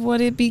kind of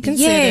what it be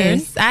considered?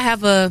 Yes, I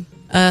have a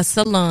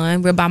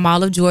salon. We're by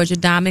Mall of Georgia,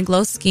 Diamond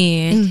Glow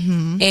Skin.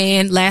 Mm-hmm.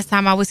 And last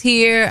time I was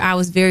here, I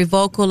was very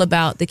vocal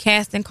about the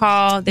casting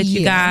call that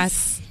you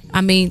guys. I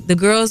mean, the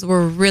girls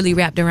were really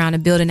wrapped around the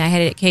building. I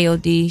had it at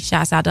KOD.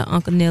 Shouts out to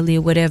Uncle Nelly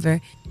or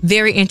whatever.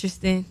 Very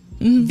interesting.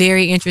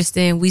 Very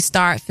interesting. We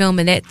start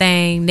filming that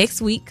thing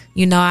next week.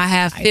 I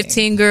have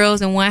 15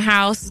 girls in one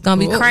house. It's going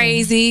to be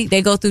crazy.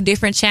 They go through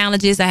different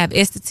challenges. I have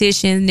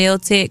estheticians, nail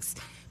techs,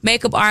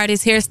 makeup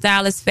artists,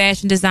 hairstylists,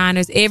 fashion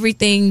designers,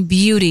 everything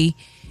beauty.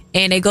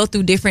 And they go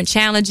through different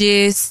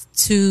challenges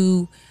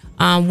to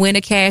win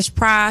a cash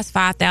prize,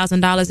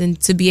 $5,000,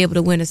 and to be able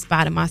to win a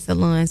spot in my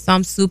salon. So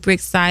I'm super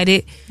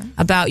excited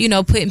about,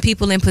 putting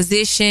people in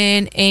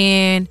position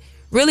and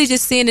really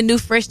just seeing the new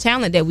fresh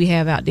talent that we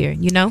have out there,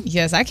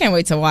 Yes, I can't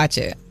wait to watch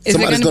it.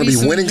 Somebody's going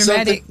to be winning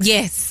something?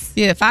 Yes.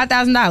 Yeah,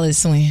 $5,000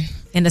 swing.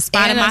 And a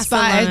spot in my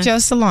salon. At your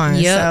salon.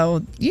 Yep. So,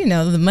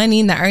 the money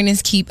and the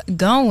earnings keep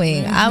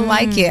going. I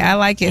like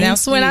it. Now,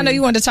 Swin, I know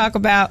you wanted to talk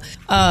about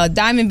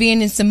Diamond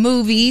being in some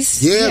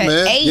movies. Yeah,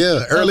 man.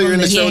 Yeah. Earlier in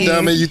the show,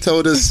 Diamond, you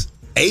told us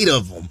 8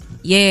 of them.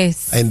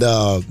 Yes. And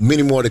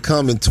many more to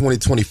come in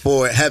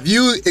 2024. Have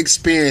you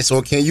experienced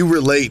or can you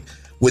relate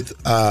with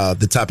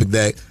the topic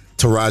that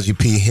Taraji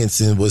P.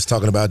 Henson was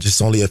talking about just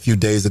only a few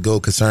days ago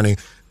concerning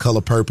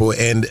Color Purple?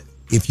 And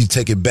if you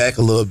take it back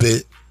a little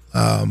bit,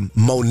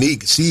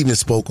 Monique, she even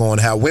spoke on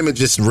how women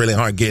just really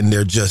aren't getting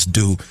their just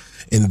due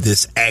in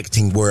this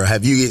acting world.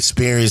 Have you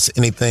experienced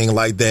anything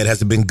like that?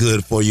 Has it been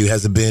good for you?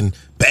 Has it been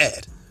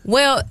bad?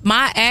 Well,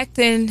 my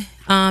acting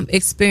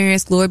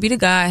experience, glory be to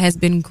God, has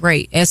been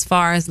great as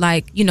far as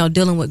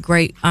dealing with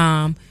great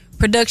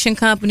production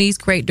companies,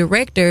 great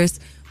directors.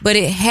 But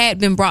it had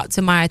been brought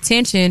to my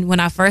attention when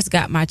I first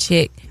got my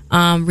check.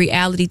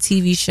 Reality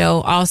TV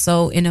show,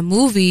 also in a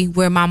movie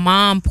where my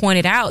mom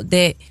pointed out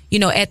that,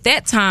 at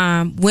that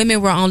time,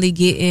 women were only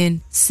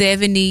getting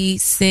 70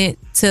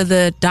 cents to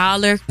the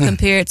dollar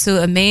compared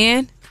to a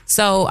man.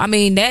 So, I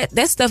mean, that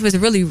stuff is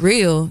really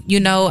real.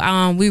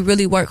 We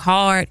really work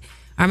hard.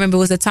 I remember it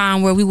was a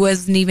time where we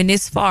wasn't even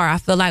this far. I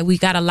feel like we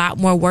got a lot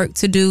more work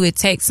to do. It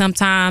takes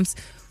sometimes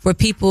for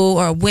people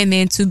or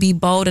women to be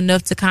bold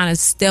enough to kind of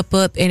step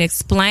up and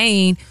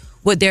explain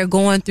what they're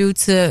going through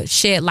to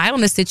shed light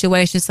on the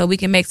situation so we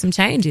can make some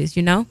changes,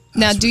 Now,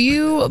 do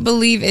you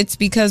believe it's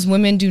because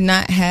women do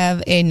not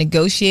have a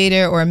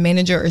negotiator or a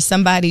manager or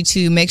somebody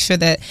to make sure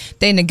that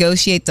they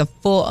negotiate the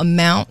full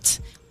amount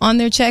on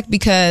their check?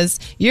 Because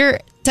you're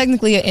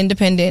technically an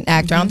independent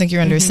actor. I don't think you're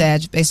under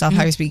SAG based off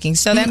how you're speaking.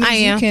 So that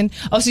means you can.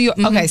 Oh, so you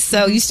okay?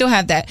 So you still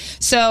have that.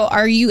 So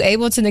are you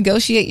able to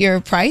negotiate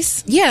your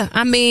price? Yeah,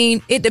 I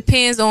mean, it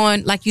depends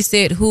on, like you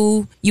said,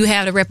 who you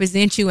have to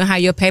represent you and how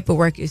your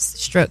paperwork is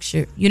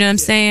structured. You know what I'm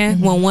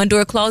saying? When one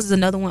door closes,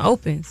 another one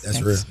opens. That's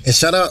real. And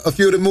shout out a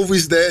few of the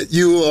movies that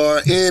you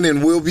are in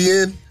and will be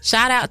in.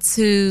 Shout out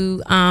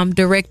to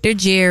director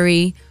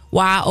Jerry.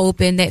 Wide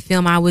Open, that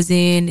film I was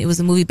in. It was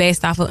a movie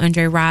based off of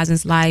Andre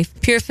Rison's life.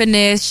 Pure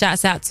Finesse,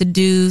 shouts out to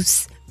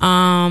Deuce.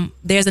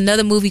 There's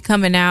another movie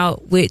coming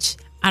out, which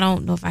I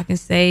don't know if I can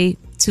say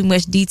too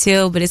much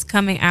detail, but it's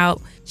coming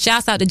out.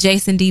 Shouts out to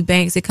Jason D.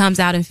 Banks. It comes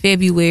out in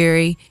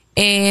February.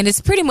 And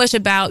it's pretty much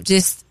about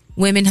just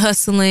women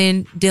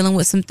hustling, dealing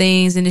with some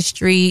things in the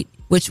street,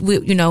 which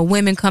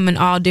women come in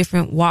all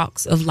different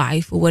walks of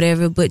life or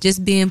whatever, but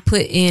just being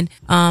put in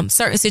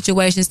certain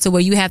situations to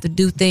where you have to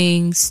do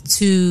things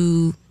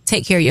to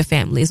take care of your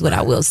family is what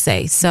I will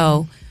say.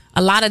 So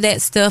a lot of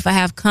that stuff, I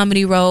have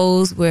comedy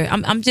roles where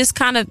I'm just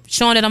kind of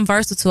showing that I'm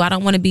versatile. I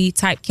don't want to be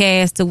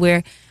typecast to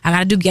where I got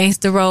to do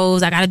gangster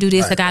roles. I got to do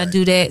this. I got to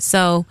do that.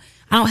 So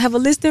I don't have a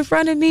list in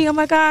front of me. Oh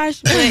my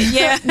gosh. But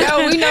yeah.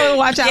 No, we know to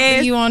watch out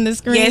for you on the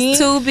screen. Yes,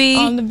 Tubi.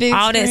 On the big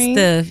all screen.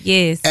 that stuff.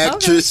 Yes.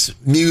 Actress,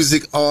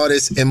 music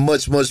artist, and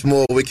much, much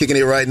more. We're kicking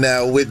it right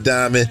now with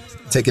Diamond,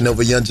 taking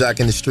over Young Jock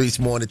in the Streets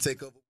Morning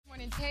Takeover.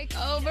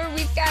 Takeover.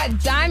 We've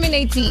got Diamond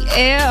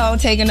ATL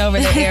taking over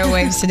the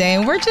airwaves today,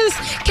 and we're just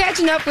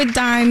catching up with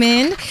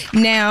Diamond.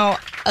 Now,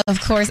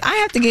 of course, I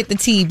have to get the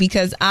tea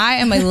because I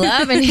am a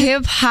love and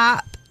hip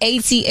hop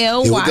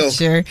ATL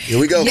watcher. Here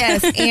we go.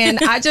 Yes, and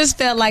I just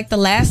felt like the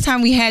last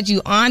time we had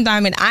you on,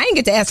 Diamond, I didn't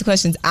get to ask the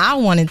questions I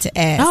wanted to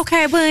ask.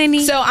 Okay,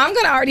 bunny. So I'm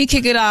going to already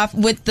kick it off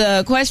with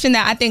the question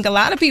that I think a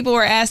lot of people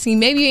were asking.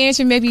 Maybe you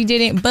answered, maybe you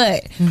didn't,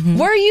 but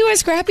were you and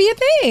Scrappy a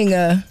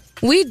thing?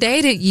 We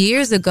dated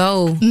years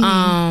ago.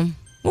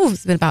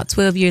 It's been about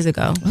 12 years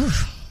ago.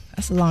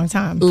 That's a long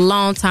time.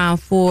 Long time.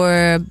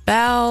 For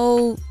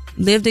about,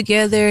 lived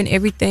together and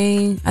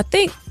everything, I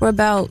think for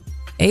about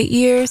 8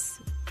 years.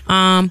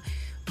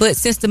 But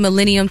since the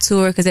Millennium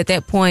Tour, because at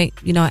that point,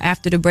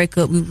 after the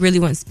breakup, we really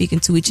weren't speaking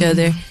to each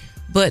other.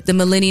 But the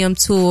Millennium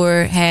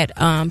Tour had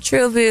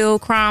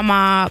Trillville, Crime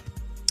Mob,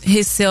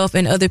 himself,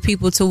 and other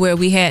people to where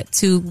we had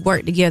to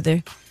work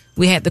together.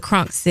 We had the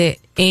Crunk set,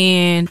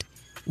 and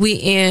we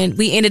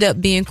ended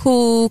up being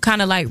cool,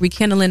 kind of like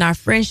rekindling our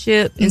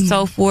friendship and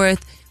so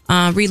forth.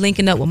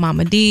 Relinking up with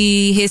Mama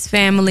D, his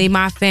family,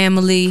 my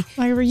family.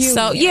 Like reunion.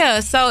 So yeah,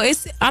 so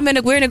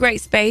we're in a great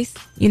space.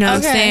 You know what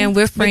I'm saying?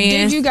 We're friends. But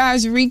did you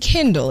guys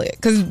rekindle it?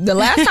 Because the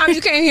last time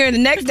you came here, the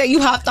next day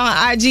you hopped on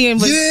IG and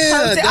was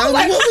posted. I was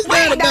like, what was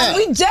that about?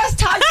 We just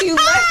talked to you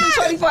less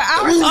than 24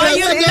 hours ago. Oh,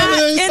 you're not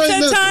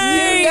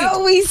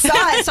entertained. We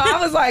saw it. So I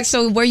was like,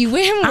 so were you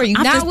with him? Were you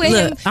not with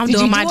him? I'm Did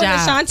doing you my do it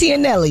job. with Shanti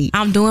and Nelly?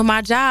 I'm doing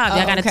my job.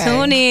 Y'all got to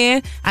tune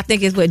in. I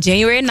think it's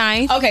January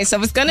 9th. Okay,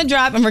 so it's going to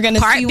drop and we're going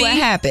to see what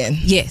happened.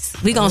 Yes,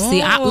 we going to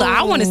see.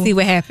 I want to see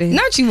what happened.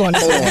 Not you want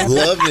to see.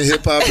 Love and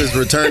Hip Hop is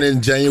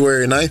returning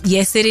January 9th.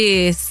 Yes, it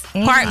is.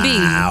 Part B.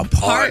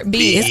 Part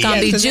B. It's going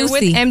to be juicy. They're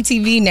with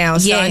MTV now,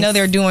 so I Yes. know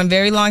they're doing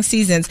very long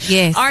seasons.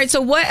 Yes. All right,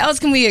 so what else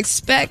can we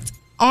expect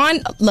on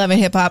Love and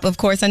Hip Hop? Of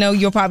course, I know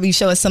you'll probably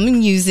show us some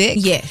music.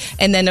 Yes.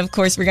 And then, of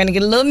course, we're going to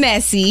get a little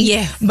messy.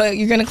 Yes. But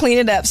you're going to clean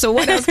it up. So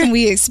what else can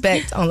we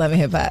expect on Love and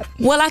Hip Hop?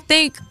 Well, I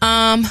think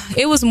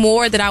it was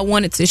more that I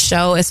wanted to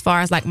show as far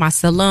as like my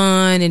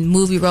salon and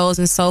movie roles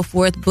and so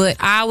forth. But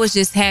I was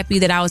just happy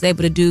that I was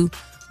able to do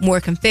more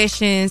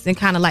confessions and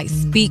kind of like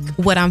speak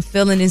what I'm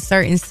feeling in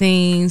certain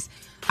scenes.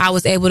 I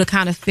was able to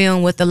kind of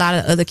film with a lot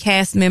of other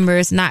cast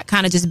members, not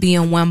kind of just be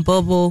in one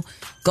bubble,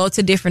 go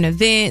to different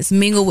events,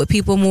 mingle with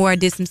people more. I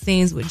did some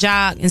scenes with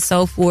Jock and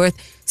so forth.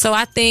 So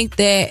I think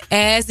that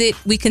as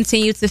we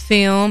continue to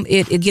film,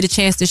 it get a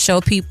chance to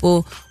show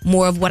people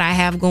more of what I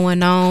have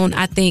going on.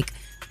 I think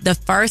the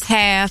first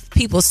half,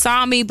 people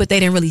saw me, but they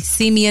didn't really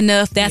see me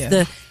enough. That's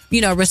the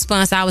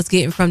response I was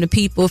getting from the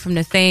people, from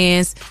the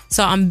fans.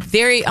 So I'm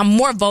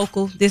more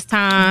vocal this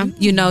time.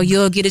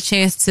 You'll get a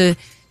chance to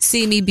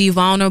see me be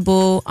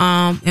vulnerable.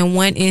 In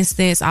one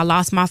instance, I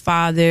lost my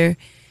father,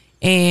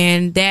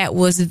 and that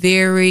was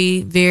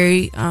very,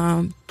 very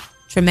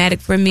traumatic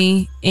for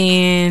me.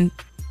 And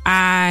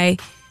I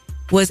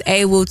was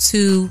able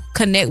to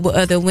connect with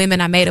other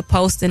women. I made a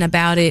posting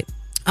about it.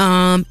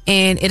 And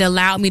it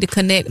allowed me to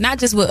connect not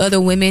just with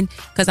other women,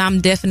 because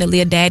I'm definitely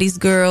a daddy's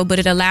girl, but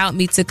it allowed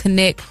me to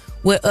connect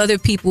with other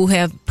people who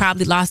have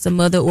probably lost a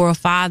mother or a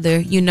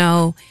father,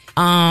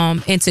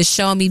 and to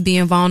show me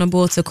being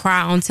vulnerable, to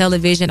cry on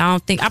television.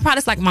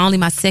 It's like only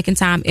my second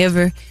time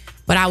ever,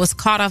 but I was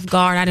caught off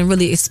guard. I didn't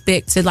really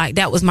expect to,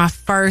 that was my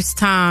first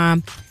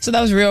time. So that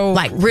was real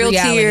reality.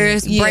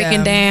 Tears,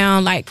 breaking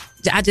down. I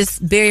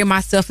just bury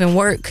myself in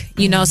work,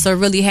 so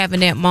really having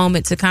that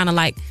moment to kind of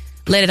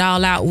let it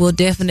all out will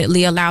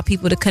definitely allow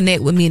people to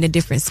connect with me in a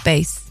different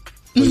space.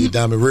 For you,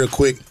 Diamond, real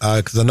quick,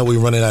 because I know we're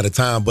running out of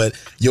time, but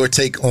your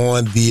take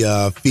on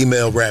the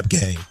female rap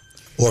game,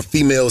 or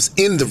females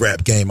in the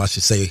rap game, I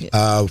should say.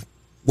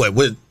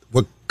 We're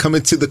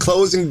coming to the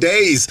closing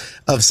days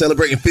of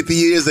celebrating 50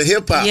 years of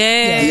hip hop.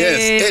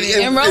 Yes.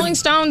 And Rolling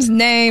Stones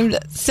named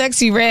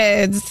Sexy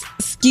Red's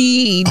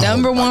Ski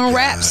 #1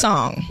 rap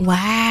song.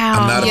 Wow.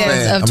 I'm not a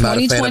fan. Of I'm not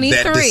a fan of 2023.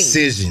 that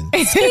decision.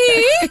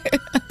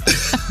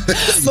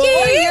 But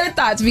what are your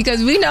thoughts?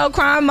 Because we know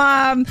Crime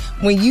Mob,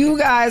 when you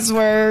guys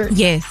were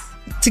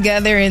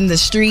together in the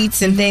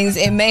streets and things,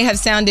 it may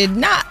have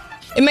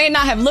it may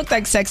not have looked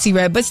like Sexy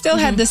Red, but still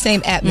had the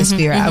same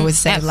atmosphere, I would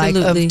say.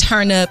 Absolutely. Like of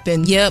turn up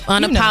and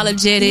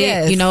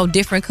unapologetic,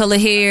 different color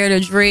hair,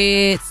 the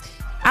dreads.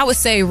 I would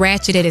say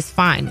ratchet at its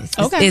finest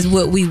is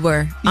what we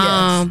were.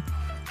 Yes.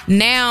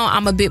 Now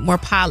I'm a bit more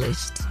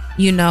polished.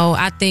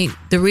 I think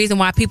the reason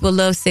why people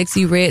love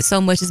Sexy Red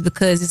so much is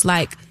because it's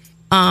like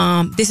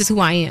this is who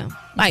I am.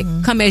 Like,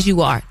 come as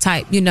you are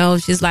type, you know.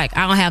 It's just like,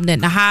 I don't have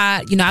nothing to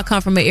hide. You know, I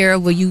come from an era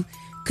where you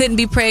couldn't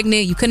be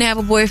pregnant, you couldn't have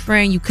a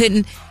boyfriend, you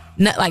couldn't,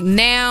 like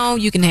now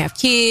you can have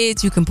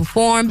kids, you can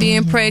perform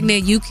being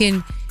pregnant, you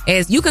can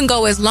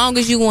go as long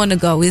as you want to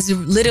go. It's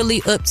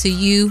literally up to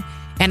you.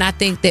 And I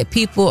think that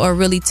people are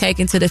really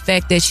taken to the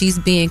fact that she's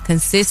being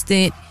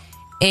consistent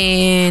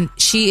and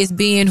she is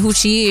being who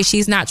she is.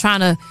 She's not trying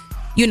to,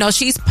 you know,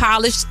 she's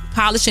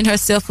polishing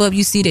herself up.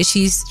 You see that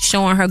she's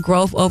showing her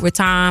growth over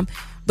time,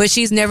 but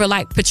she's never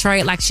like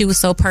portrayed like she was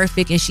so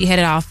perfect and she had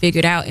it all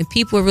figured out. And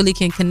people really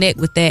can connect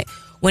with that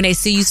when they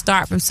see you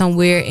start from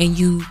somewhere and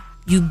you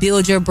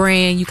build your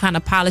brand, you kind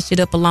of polish it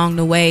up along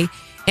the way.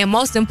 And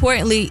most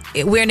importantly,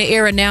 we're in an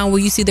era now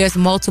where you see there's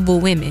multiple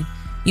women.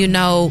 You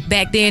know,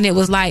 back then it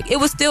was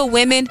still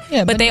women,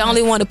 but they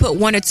only want to put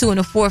one or two in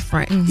the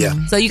forefront. Yeah.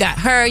 So you got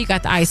her, you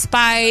got the Ice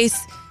Spice,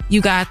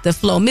 you got the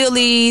Flo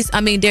Millies. I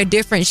mean, they're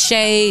different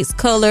shades,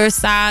 colors,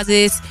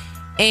 sizes.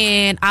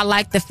 And I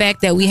like the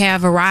fact that we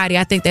have variety.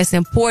 I think that's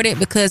important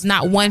because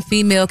not one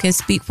female can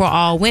speak for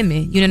all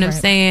women. You know what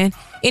I'm saying?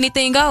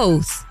 Anything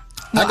goes.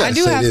 Well, I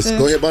do have to.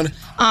 Go ahead, Bonnie.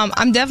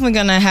 I'm definitely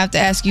going to have to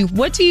ask you,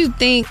 what do you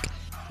think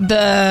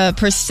the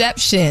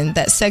perception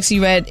that Sexy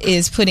Red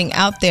is putting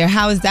out there,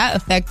 how is that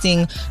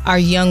affecting our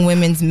young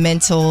women's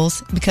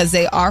mentals? Because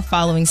they are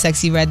following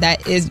Sexy Red.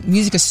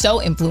 Music is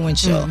so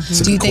influential.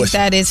 Do you think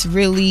that it's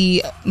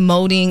really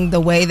molding the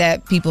way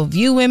that people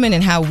view women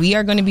and how we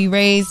are going to be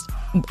raised,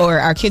 or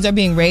our kids are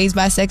being raised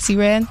by Sexy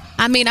Red?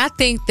 I mean, I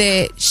think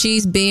that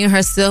she's being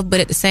herself, but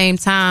at the same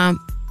time,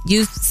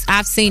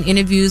 I've seen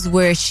interviews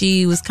where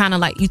she was kind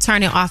of like, you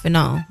turn it off and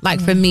on. Like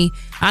for me,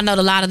 I know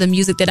a lot of the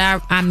music that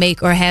I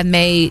make or have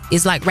made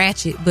is like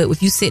ratchet, but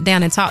if you sit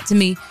down and talk to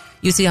me,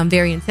 you see I'm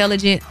very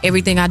intelligent.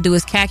 Everything I do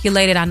is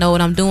calculated. I know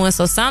what I'm doing.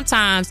 So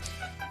sometimes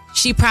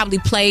she probably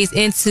plays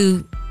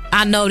into,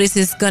 I know this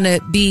is gonna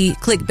be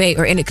clickbait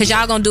or in it, because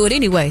y'all gonna do it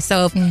anyway.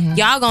 So if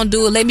y'all gonna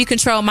do it, let me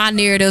control my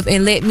narrative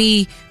and let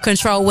me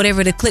control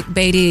whatever the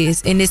clickbait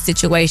is in this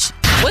situation.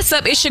 What's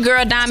up? It's your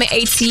girl Diamond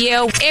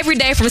ATL. Every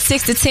day from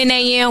 6 to 10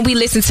 a.m. we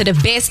listen to the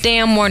best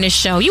damn morning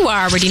show. You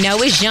already know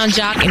it's Young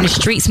Jock in the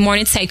Streets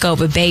Morning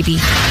Takeover, baby.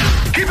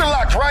 Keep it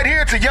locked right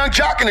here to Young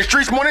Jock in the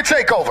Streets Morning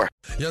Takeover.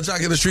 Young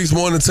Jock in the Streets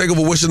Morning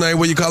Takeover. What's your name?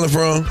 Where you calling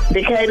from?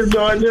 Decatur,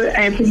 Georgia,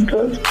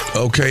 Antissa.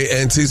 Okay,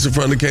 Antissa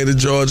from Decatur,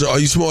 Georgia. Are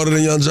you smarter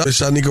than Young Jock and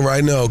Shanika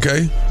right now,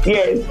 okay?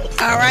 Yes.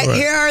 All right,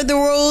 here are the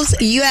rules.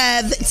 You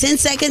have 10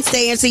 seconds to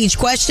answer each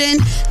question.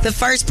 The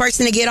first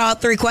person to get all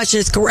 3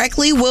 questions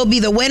correctly will be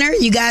the winner.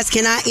 You guys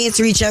cannot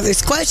answer each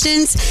other's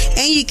questions,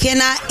 and you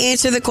cannot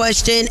answer the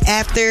question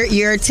after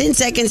your 10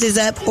 seconds is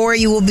up, or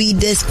you will be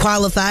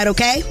disqualified,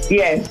 okay?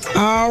 Yes.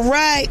 All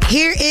right,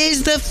 here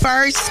is the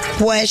first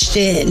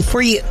question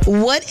for you.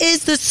 What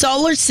is the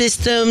solar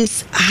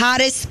system's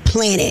hottest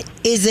planet?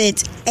 Is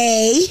it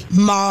A,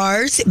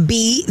 Mars,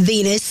 B,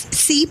 Venus,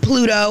 C,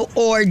 Pluto,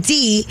 or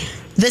D,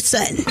 the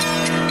sun?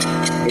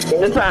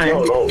 The sun.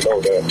 No.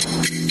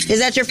 Is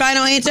that your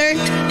final answer?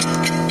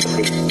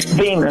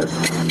 Venus.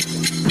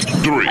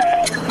 3.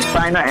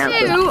 Final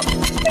answer.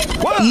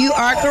 2. You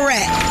are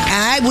correct.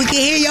 All right, we can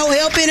hear your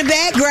help in the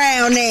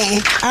background now.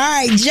 All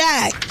right,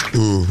 Jack.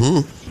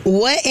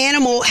 What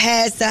animal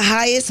has the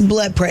highest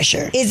blood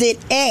pressure? Is it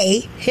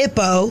A,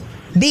 hippo,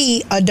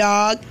 B, a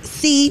dog,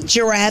 C,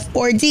 giraffe,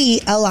 or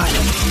D, a lion?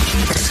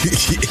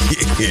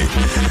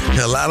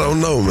 Hell, I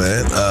don't know,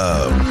 man.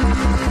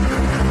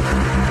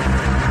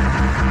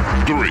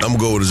 3. I'm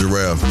going with a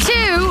giraffe.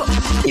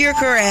 2. You're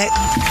correct.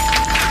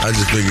 I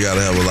just think you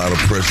gotta have a lot of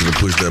pressure to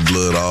push that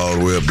blood all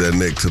the way up that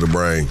neck to the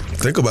brain.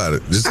 Think about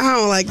it. Just I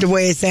don't like the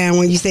way it sounded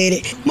when you said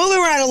it. Moving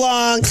right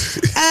along.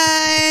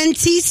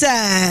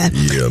 Antissa.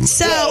 Yeah.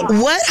 So,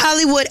 what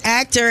Hollywood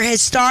actor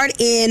has starred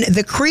in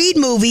the Creed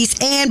movies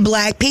and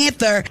Black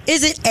Panther?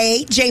 Is it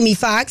A, Jamie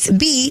Foxx,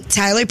 B,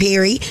 Tyler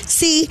Perry,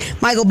 C,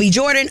 Michael B.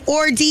 Jordan,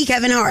 or D,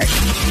 Kevin Hart?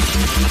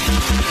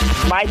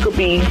 Michael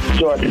B.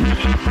 Jordan.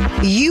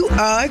 You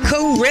are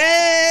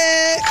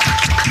correct.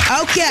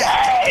 Okay.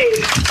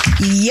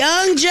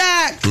 Young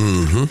Jock.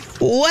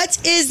 What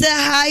is the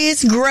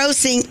highest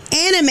grossing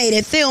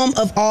animated film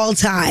of all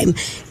time?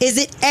 Is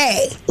it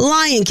A,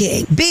 Lion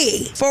King,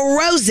 B,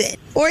 Frozen,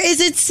 or is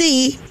it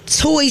C,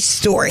 Toy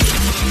Story?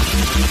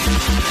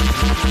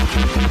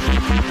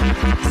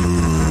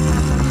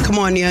 Come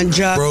on, Young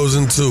Jock.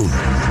 Frozen 2.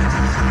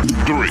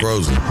 3.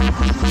 Frozen. 2.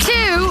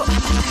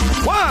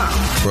 1.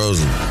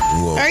 Frozen.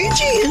 Whoa. Are you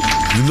cheating?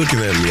 You looking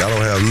at me. I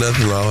don't have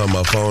nothing. I don't have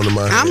my phone in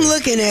my hand. I'm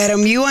looking at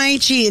him. You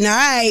ain't cheating. All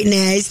right,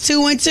 now. It's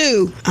 2 and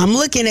 2. I'm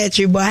looking at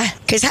you, boy.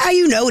 Because how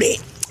you know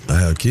that? I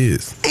have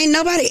kids. Ain't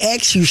nobody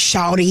asked you,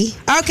 shawty.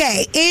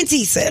 Okay,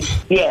 Antissa.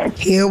 Yes.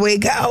 Here we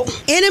go.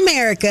 In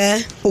America,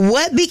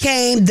 what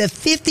became the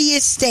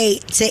 50th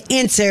state to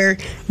enter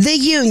the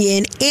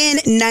Union in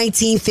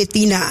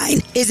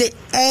 1959? Is it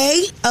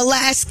A,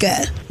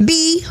 Alaska,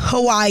 B,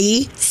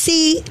 Hawaii,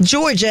 C,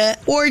 Georgia,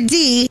 or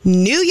D,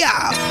 New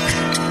York?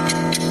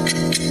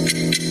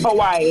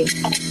 Hawaii.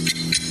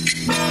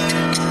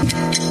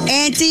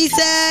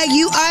 Antissa,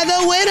 you are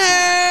the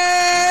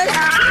winner.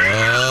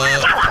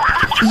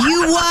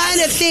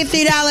 a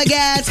 $50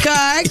 gas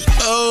card.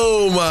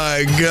 Oh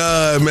my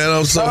God, man!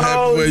 I'm so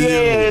happy for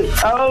you.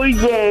 Oh,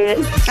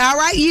 yes. All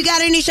right, you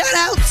got any shout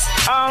outs?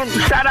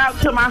 Shout out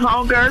to my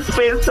homegirl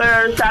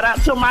Spencer. Shout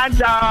out to my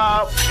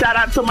job. Shout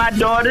out to my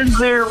daughter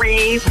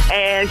Zuri.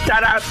 And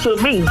shout out to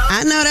me.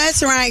 I know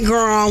that's right,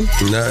 girl.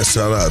 Nah,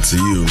 shout out to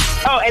you.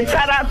 Oh, and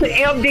shout out to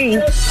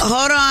MD.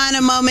 Hold on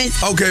a moment.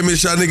 Okay,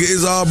 Miss Shanika,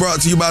 it's all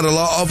brought to you by the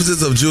law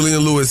offices of Julian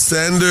Lewis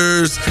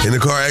Sanders. In the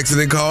car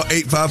accident, call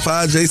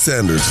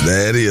 855-J-Sanders.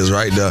 There it is,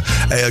 right there.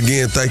 Hey,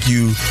 again, thank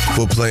you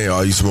for playing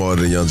Are You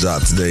Smarter Than Young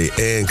Jock today,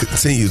 and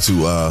continue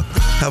to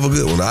have a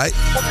good one, all right?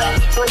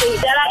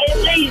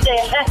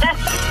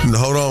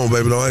 Hold on,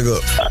 baby, don't hang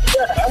up.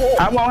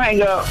 I won't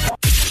hang up.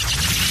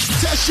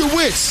 Test your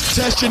wits.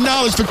 Test your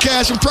knowledge for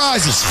cash and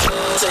prizes.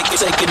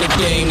 Taking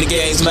the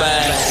game's mine.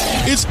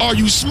 It's Are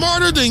You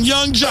Smarter Than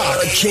Young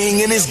Jock? A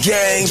king and his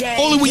gang.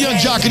 Only with Young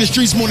Jock in the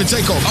Streets Morning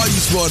Takeover. Are You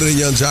Smarter Than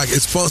Young Jock?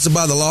 It's sponsored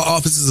by the law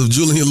offices of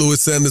Julian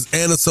Lewis Sanders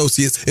and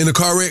Associates. In the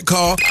car wreck,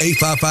 call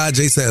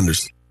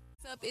 855-J-Sanders.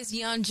 What's up? It's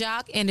Young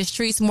Jock and the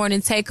Streets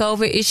Morning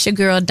Takeover. It's your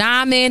girl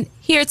Diamond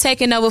here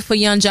taking over for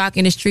Young Jock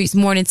and the Streets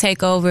Morning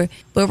Takeover.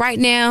 But right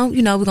now,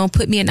 we're going to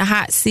put me in the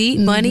hot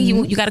seat. Bunny,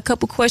 you got a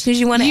couple questions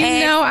you want to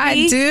ask?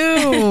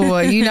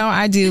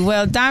 I do.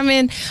 Well,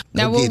 Diamond,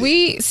 now will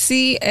we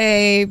see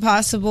a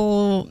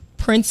possible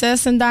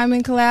Princess and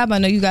Diamond collab? I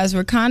know you guys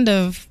were kind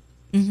of,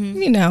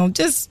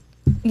 just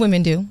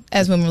women do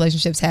as when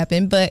relationships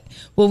happen. But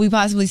will we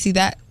possibly see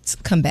that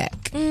come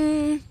back?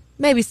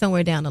 Maybe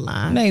somewhere down the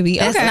line. Maybe.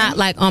 That's not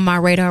like on my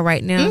radar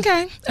right now.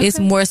 Okay. It's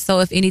more so,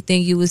 if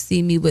anything, you would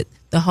see me with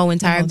the whole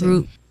entire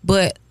group.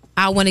 But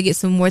I want to get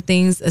some more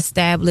things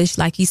established.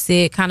 Like he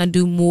said, kind of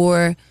do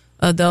more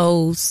of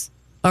those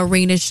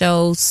arena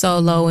shows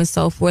solo and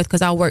so forth.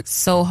 Because I worked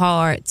so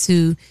hard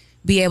to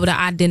be able to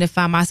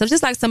identify myself,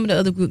 just like some of the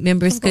other group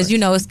members. Because,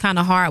 it's kind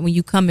of hard when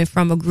you coming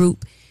from a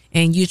group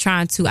and you're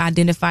trying to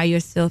identify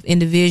yourself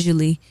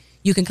individually.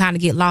 You can kind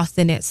of get lost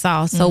in that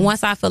sauce. So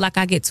once I feel like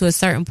I get to a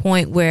certain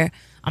point where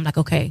I'm like,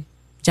 okay,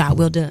 job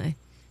well done,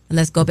 and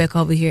let's go back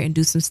over here and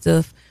do some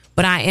stuff.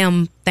 But I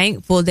am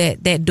thankful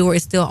that that door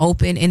is still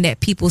open and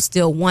that people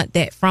still want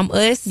that from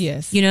us.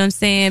 Yes. You know what I'm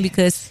saying?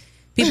 Because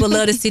people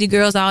love the City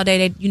Girls all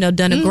day. They,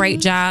 done a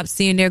great job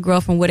seeing their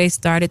growth from where they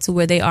started to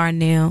where they are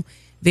now.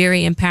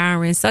 Very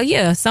empowering. So,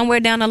 yeah, somewhere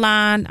down the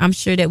line, I'm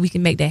sure that we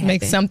can make that happen.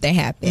 Make something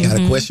happen. Got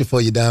a question for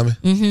you,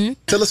 Diamond.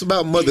 Tell us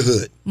about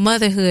motherhood.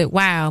 Motherhood.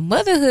 Wow.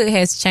 Motherhood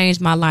has changed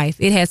my life.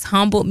 It has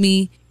humbled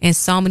me in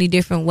so many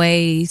different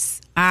ways.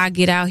 I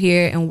get out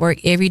here and work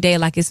every day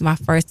like it's my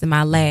first and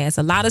my last.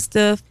 A lot of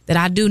stuff that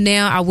I do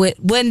now, I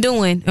wasn't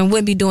doing and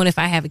wouldn't be doing if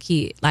I have a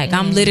kid. Like,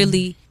 I'm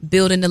literally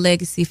building the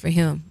legacy for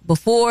him.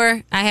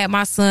 Before I had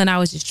my son, I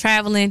was just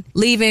traveling,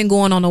 leaving,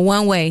 going on a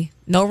one-way.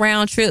 No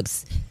round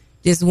trips.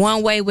 Just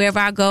one way wherever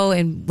I go,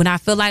 and when I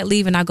feel like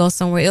leaving, I go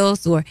somewhere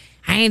else, or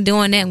I ain't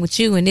doing that with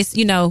you, and this,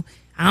 I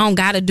don't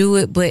got to do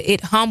it, but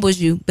it humbles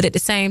you. But at the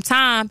same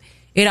time,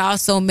 it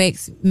also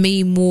makes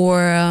me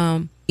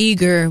more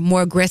eager,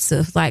 more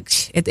aggressive. Like,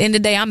 at the end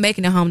of the day, I'm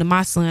making it home to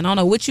my son. I don't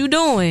know what you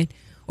doing.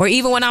 Or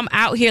even when I'm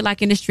out here,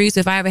 like in the streets,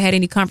 if I ever had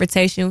any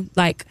confrontation,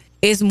 like,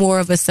 it's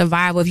more of a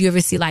survival. If you ever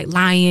see like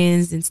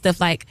lions and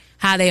stuff, like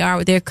how they are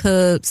with their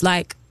cubs,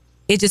 like,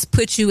 it just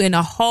puts you in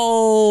a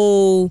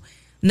whole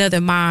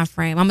another mind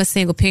frame. I'm a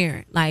single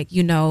parent,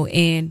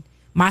 and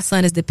my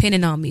son is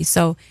dependent on me.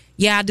 So,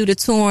 yeah, I do the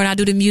touring, I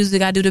do the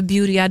music, I do the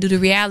beauty, I do the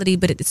reality.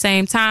 But at the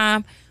same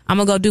time, I'm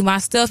going to go do my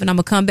stuff, and I'm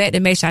going to come back to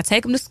make sure I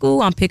take him to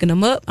school. I'm picking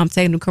him up. I'm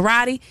taking him to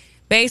karate,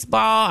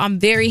 baseball. I'm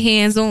very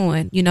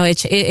hands-on.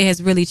 It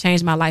has really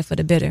changed my life for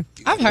the better.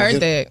 I've heard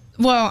that.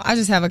 Well, I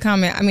just have a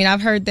comment. I mean,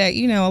 I've heard that,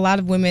 a lot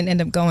of women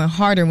end up going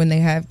harder when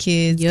they have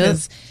kids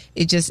because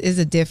it just is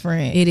a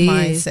different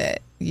mindset.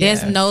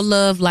 There's no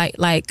love like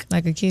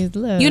a kid's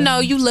love.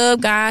 You love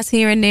guys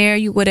here and there,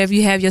 whatever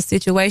you have your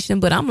situation.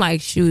 But I'm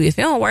like, shoot, if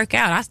it don't work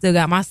out, I still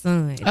got my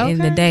son at the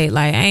end of the day.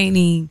 Like, I'm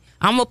going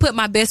to put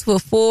my best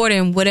foot forward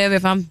and whatever,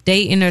 if I'm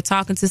dating or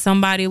talking to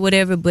somebody or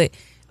whatever. But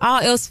all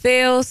else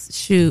fails,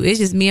 shoot, it's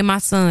just me and my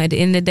son at the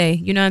end of the day.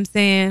 You know what I'm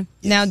saying?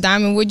 Now,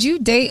 Diamond, would you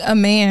date a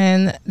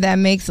man that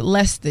makes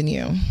less than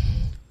you?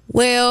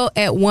 Well,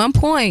 at one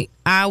point,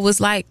 I was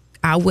like,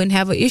 I wouldn't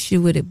have an issue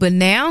with it. But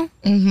now...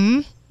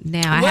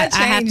 Now I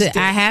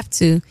have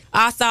to.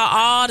 I saw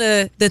all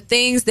the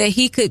things that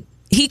he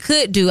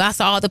could do. I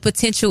saw all the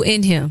potential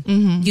in him,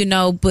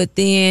 but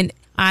then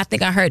I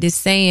think I heard this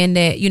saying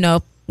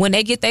that, when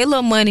they get their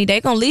little money, they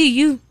gonna leave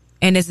you.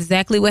 And that's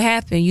exactly what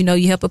happened.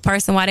 You help a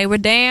person while they were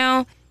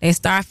down. They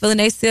start feeling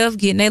themselves,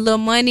 getting their little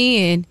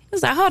money. And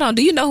it's like, hold on,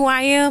 do you know who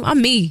I am? I'm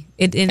me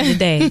at the end of the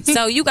day.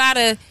 So you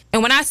gotta,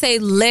 and when I say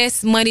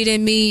less money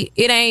than me,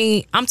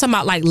 I'm talking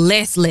about like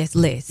less.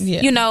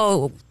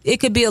 Yeah. It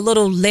could be a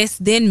little less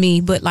than me,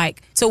 but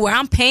like to where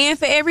I'm paying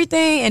for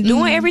everything and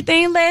doing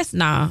everything less,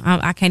 nah,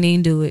 I can't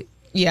even do it.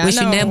 Yeah, Wish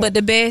you I know. nothing but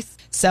the best.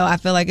 So I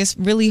feel like it's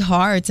really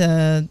hard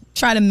to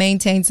try to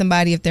maintain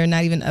somebody if they're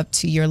not even up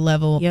to your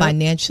level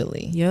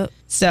financially. Yep.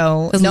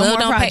 So 'Cause no love more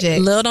don't projects. Pay,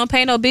 love don't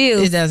pay no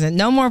bills. It doesn't.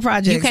 No more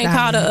projects. You can't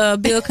call the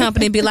bill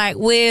company and be like,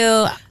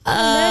 well, love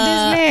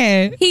this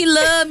man. He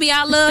love me.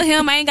 I love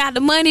him. I ain't got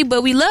the money,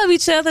 but we love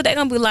each other. They're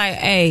going to be like,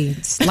 hey,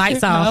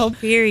 lights off.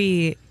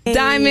 Period.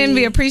 Diamond,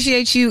 we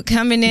appreciate you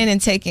coming in and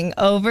taking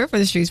over for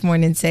the Streets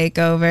Morning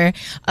Takeover.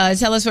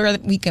 Tell us where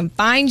we can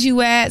find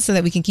you at so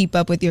that we can keep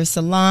up with your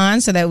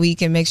salon, so that we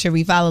can make sure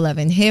we follow Love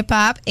and Hip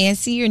Hop and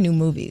see your new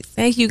movies.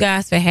 Thank you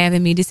guys for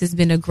having me. This has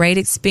been a great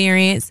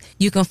experience.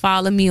 You can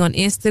follow me on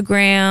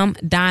Instagram,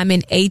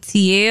 Diamond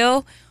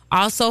ATL.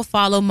 Also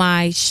follow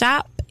my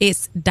shop.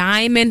 It's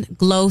Diamond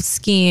Glow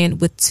Skin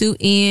with 2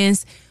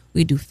 N's.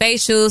 We do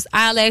facials,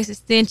 eyelash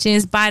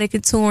extensions, body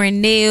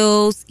contouring,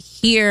 nails,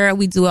 hair.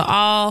 We do it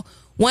all.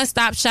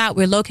 One-stop shop.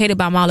 We're located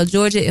by Mall of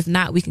Georgia. If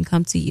not, we can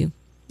come to you.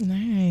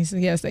 Nice.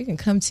 Yes, they can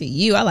come to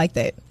you. I like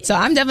that. So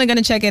I'm definitely going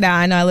to check it out.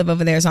 I know I live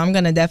over there, so I'm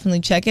going to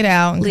definitely check it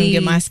out and come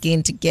get my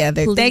skin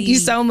together. Please. Thank you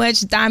so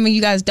much, Diamond.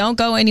 You guys don't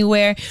go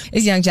anywhere.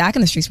 It's Young Jock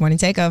in the Streets Morning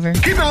Takeover.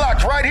 Keep it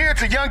locked right here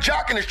to Young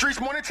Jock in the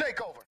Streets Morning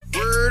Takeover.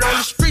 Word on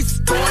the streets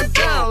going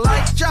down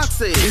like Jock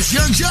said. It's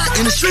Young Jock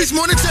in the Streets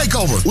Morning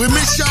Takeover with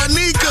Miss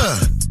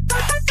Shanika.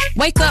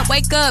 Wake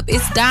up.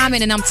 It's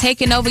Diamond, and I'm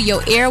taking over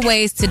your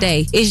airways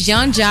today. It's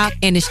Young Jock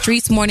and the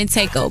Streets Morning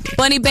Takeover.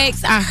 Bunny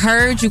Bakes, I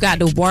heard you got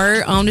the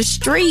word on the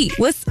street.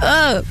 What's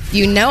up?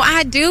 You know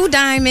I do,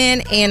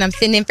 Diamond, and I'm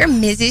sitting in for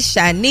Mrs.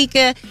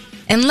 Shanika.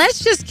 And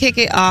let's just kick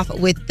it off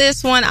with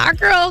this one. Our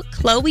girl,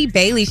 Chloe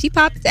Bailey, she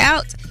popped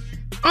out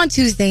on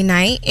Tuesday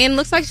night and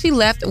looks like she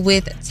left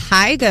with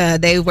Tyga.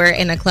 They were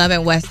in a club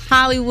in West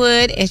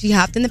Hollywood and she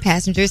hopped in the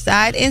passenger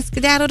side and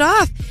skedaddled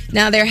off.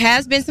 Now, there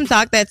has been some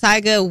talk that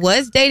Tyga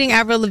was dating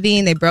Avril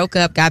Lavigne. They broke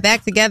up, got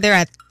back together,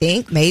 I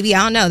think, maybe,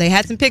 I don't know. They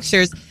had some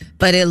pictures,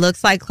 but it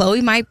looks like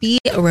Chloe might be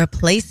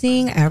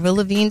replacing Avril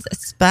Lavigne's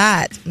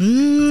spot.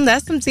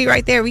 That's some tea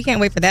right there. We can't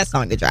wait for that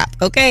song to drop,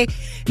 okay?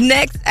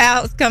 Next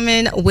out's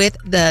coming with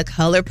The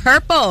Color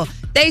Purple.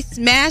 They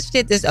smashed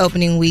it this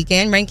opening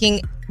weekend,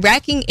 racking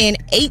in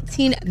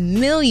 $18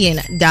 million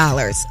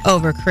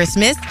over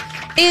Christmas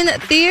in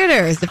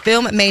theaters. The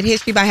film made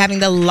history by having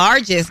the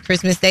largest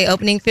Christmas Day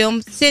opening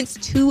film since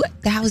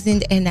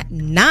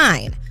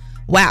 2009.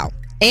 Wow.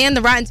 And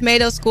the Rotten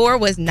Tomatoes score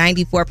was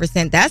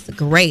 94%. That's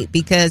great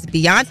because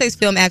Beyonce's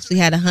film actually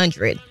had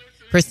 100%.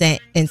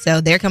 And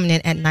so they're coming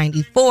in at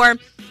 94%.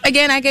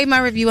 Again, I gave my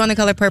review on The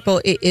Color Purple.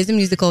 It is a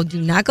musical.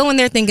 Do not go in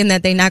there thinking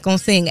that they're not going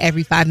to sing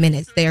every 5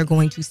 minutes. They are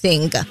going to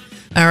sing.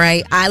 All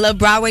right. I love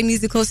Broadway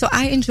musicals, so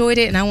I enjoyed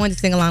it, and I wanted to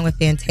sing along with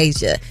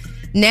Fantasia.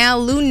 Now,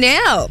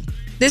 Lunel.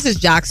 This is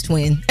Jock's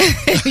twin.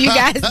 If you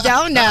guys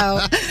don't know,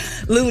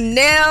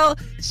 Lunel,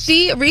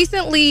 she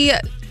recently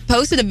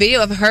posted a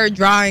video of her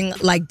drawing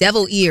like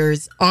devil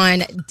ears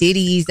on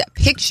Diddy's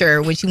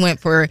picture when she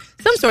went for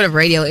some sort of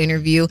radio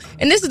interview.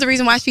 And this is the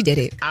reason why she did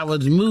it. I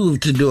was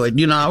moved to do it.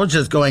 You know, I was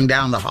just going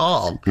down the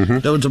hall.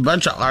 There was a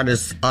bunch of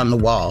artists on the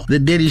wall. The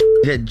Diddy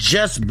had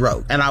just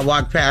broke. And I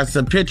walked past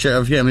a picture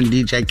of him and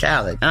DJ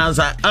Khaled. And I was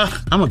like, I'm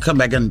going to come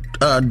back and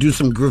do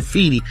some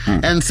graffiti.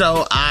 And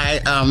so I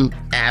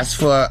asked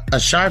for a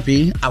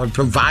Sharpie. I was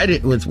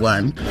provided with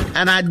one.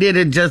 And I did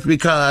it just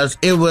because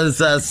it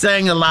was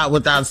saying a lot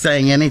without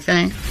saying anything.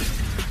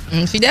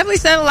 She definitely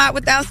said a lot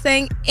without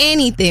saying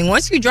anything.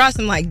 Once you draw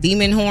some like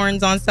demon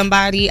horns on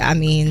somebody, I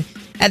mean,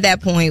 at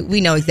that point, we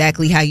know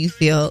exactly how you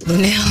feel,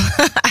 Lunel.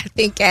 I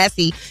think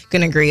Cassie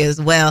can agree as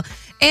well.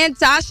 And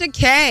Tasha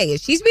K,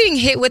 she's being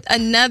hit with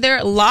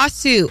another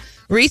lawsuit.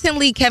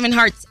 Recently, Kevin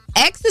Hart's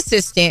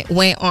ex-assistant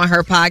went on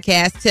her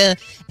podcast to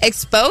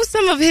expose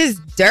some of his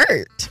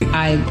dirt.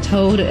 I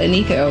told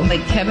Nico,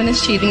 like, Kevin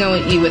is cheating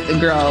on you with a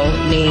girl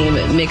named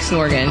Mick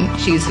Snorgan.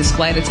 She's his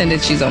flight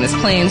attendant. She's on his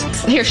planes.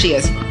 Here she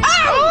is.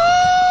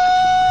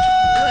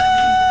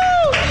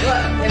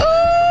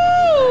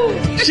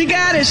 She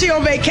got it. She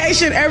on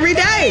vacation every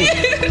day.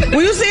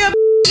 When you see her,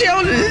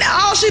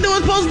 all she do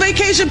is post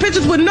vacation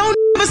pictures with no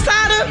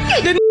beside her.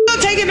 The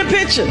taking the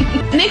picture.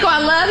 Nico, I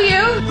love you.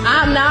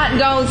 I'm not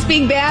going to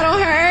speak bad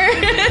on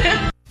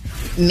her.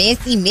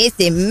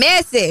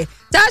 Messy.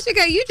 Tasha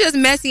K, you just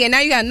messy, and now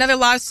you got another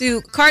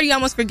lawsuit. Cardi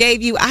almost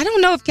forgave you. I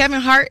don't know if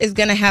Kevin Hart is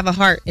going to have a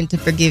heart into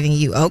forgiving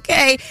you,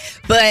 okay?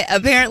 But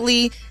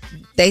apparently,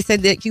 they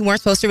said that you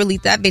weren't supposed to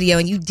release that video,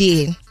 and you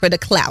did for the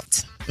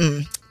clout.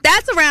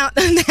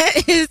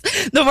 That is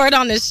the word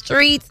on the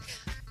streets.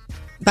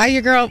 By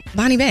your girl,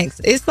 Bonnie Banks.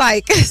 It's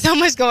like so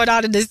much going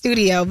on in the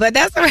studio, but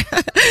that's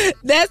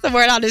the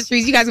word on the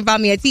streets. You guys can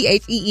find me at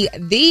THEE,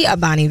 the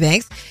Bonnie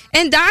Banks.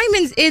 And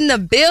Diamond's in the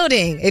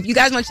building. If you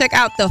guys want to check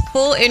out the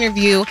full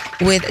interview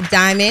with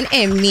Diamond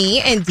and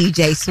me and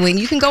DJ Swing,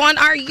 you can go on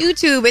our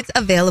YouTube. It's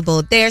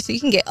available there, so you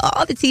can get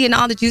all the tea and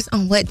all the juice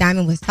on what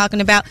Diamond was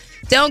talking about.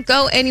 Don't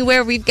go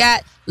anywhere. We've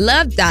got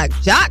Love Doc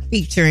Jock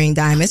featuring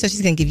Diamond, so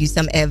she's going to give you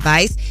some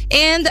advice.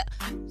 And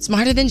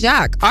Smarter Than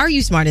Jock. Are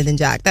you smarter than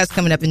Jock? That's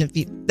coming up in a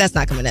few. That's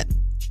not coming up.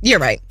 You're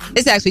right.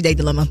 It's actually Date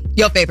Dilemma.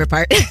 Your favorite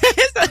part.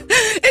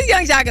 It's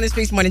Young Jock in the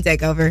Streets Morning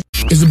Takeover.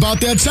 It's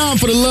about that time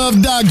for the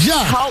Love Doc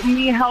Jock. Help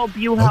me, help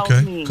you, help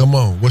me. Come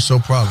on. What's your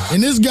problem?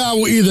 And this guy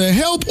will either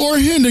help or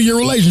hinder your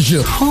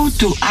relationship. Who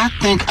do I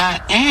think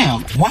I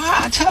am?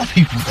 Why I tell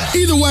people that?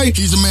 Either way,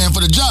 he's the man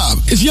for the job.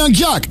 It's Young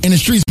Jock in the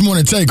Streets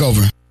Morning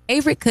Takeover.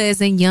 Favorite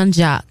cousin, Young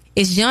Jock.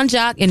 It's Young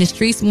Jock in the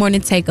Streets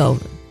Morning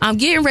Takeover. I'm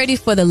getting ready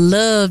for the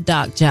Love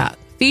Doc Jock,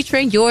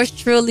 featuring yours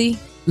truly,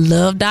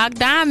 Love Doc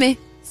Diamond.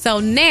 So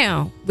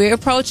now we're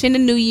approaching the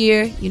new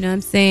year. You know what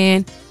I'm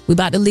saying? We're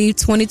about to leave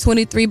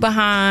 2023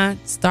 behind,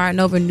 starting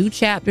over a new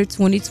chapter,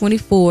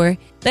 2024.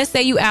 Let's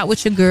say you out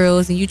with your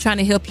girls and you're trying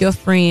to help your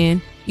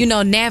friend,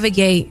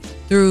 navigate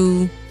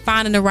through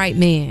finding the right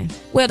man.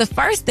 Well, the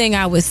first thing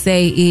I would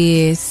say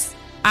is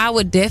I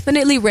would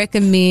definitely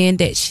recommend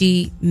that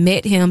she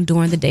met him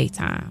during the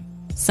daytime.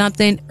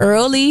 Something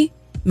early,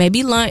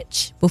 maybe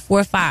lunch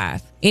before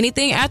 5.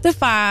 Anything after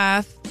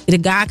 5, the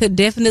guy could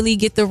definitely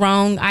get the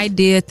wrong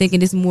idea,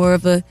 thinking it's more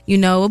of a,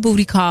 a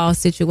booty call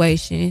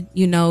situation.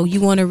 You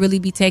want to really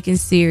be taken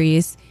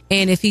serious.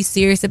 And if he's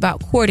serious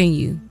about courting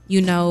you,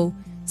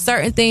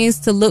 certain things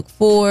to look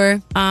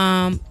for.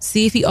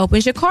 See if he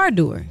opens your car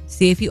door.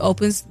 See if he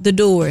opens the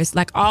doors.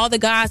 Like all the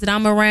guys that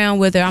I'm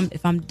around,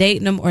 if I'm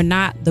dating them or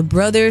not, the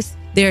brothers,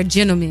 they're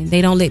gentlemen.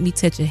 They don't let me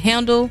touch a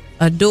handle,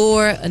 a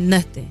door, or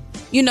nothing.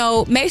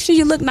 Make sure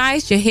you look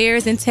nice. Your hair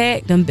is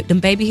intact. Them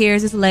baby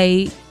hairs is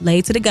laid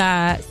to the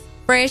gods.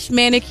 Fresh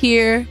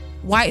manicure,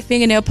 white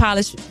fingernail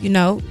polish.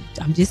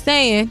 I'm just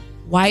saying.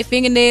 White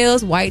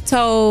fingernails, white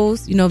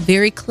toes.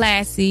 Very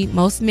classy.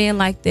 Most men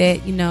like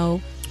that.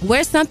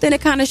 Wear something to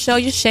kind of show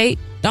your shape.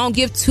 Don't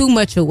give too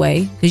much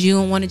away because you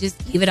don't want to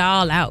just give it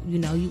all out.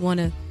 You want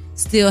to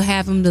still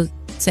have them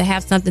to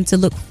have something to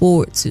look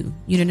forward to.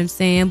 You know what I'm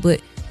saying?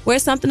 But wear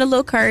something a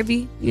little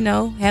curvy.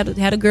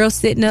 Have a girl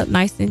sitting up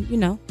nice and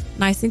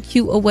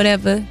cute or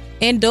whatever.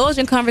 Indulge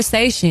in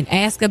conversation.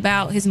 Ask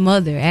about his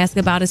mother. Ask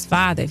about his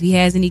father. If he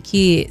has any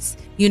kids.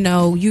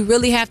 You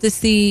really have to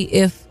see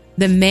if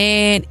the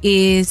man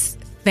is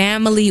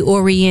family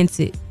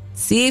oriented.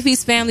 See if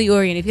he's family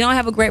oriented. If you don't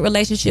have a great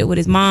relationship with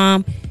his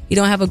mom, you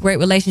don't have a great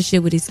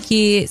relationship with his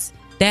kids,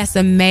 that's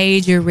a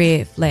major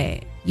red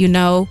flag.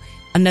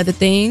 Another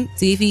thing,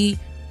 see if he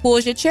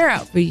pulls your chair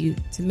out for you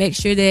to make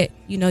sure that,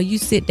 you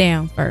sit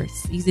down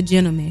first. He's a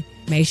gentleman.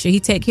 Make sure he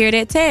take care of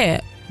that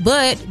tab.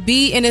 But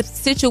be in a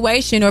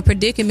situation or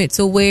predicament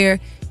to where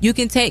you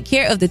can take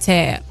care of the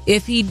tab.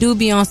 If he do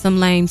be on some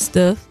lame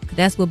stuff,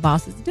 that's what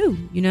bosses do.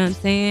 You know what I'm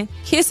saying?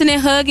 Kissing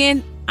and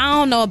hugging, I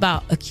don't know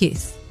about a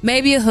kiss.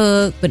 Maybe a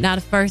hug, but not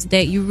a first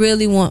date. You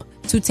really want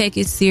to take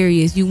it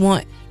serious.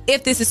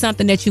 If this is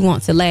something that you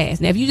want to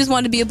last. Now, if you just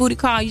want to be a booty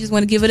call, you just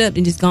want to give it up,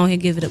 then just go ahead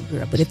and give it up,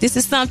 girl. But if this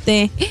is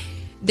something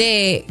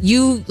that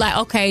you like,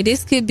 okay,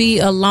 this could be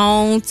a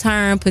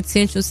long-term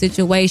potential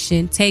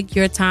situation, take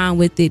your time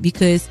with it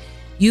because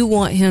you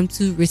want him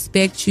to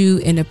respect you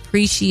and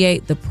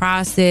appreciate the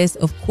process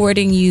of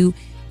courting you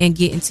and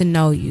getting to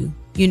know you.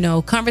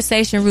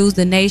 Conversation rules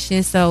the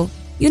nation, so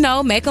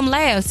make him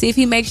laugh. See if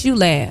he makes you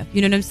laugh.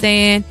 You know what I'm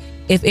saying?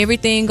 If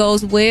everything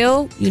goes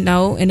well,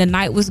 and the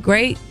night was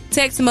great,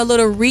 text him a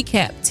little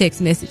recap text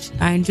message.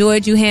 I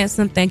enjoyed you,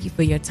 handsome. Thank you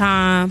for your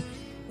time.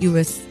 You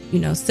were,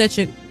 such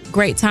a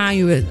great time.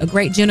 You were a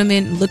great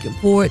gentleman. Looking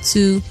forward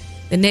to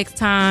the next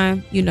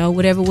time,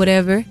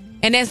 whatever.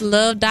 And that's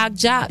Love Doc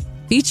Jock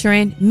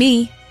featuring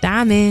me,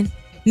 Diamond.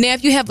 Now,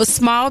 if you have a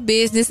small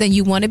business and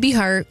you want to be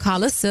heard,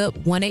 call us up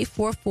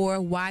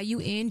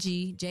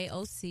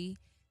 1-844-YUNG-JOC.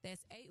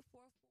 That's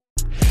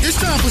 844.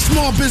 It's time for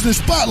Small Business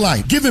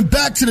Spotlight, giving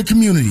back to the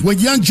community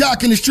with Young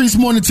Jock in the Streets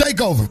Morning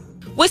Takeover.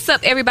 What's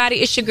up, everybody?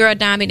 It's your girl,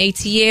 Diamond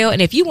ATL.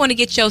 And if you want to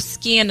get your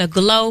skin a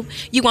glow,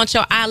 you want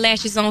your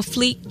eyelashes on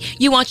fleek,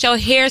 you want your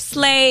hair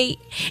slayed,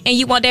 and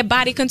you want that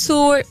body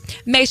contoured,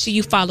 make sure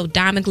you follow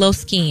Diamond Glow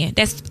Skin.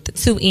 That's the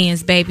 2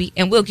 N's, baby,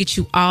 and we'll get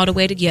you all the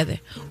way together.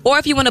 Or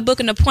if you want to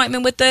book an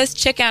appointment with us,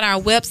 check out our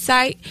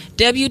website,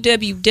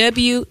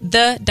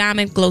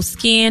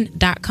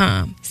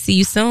 www.thediamondglowskin.com. See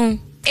you soon.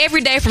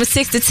 Every day from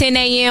 6 to 10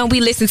 a.m., we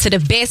listen to the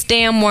best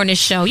damn morning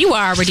show. You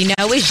already know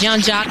it's Young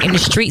Jock in the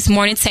Streets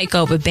Morning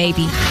Takeover,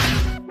 baby.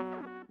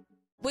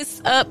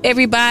 What's up,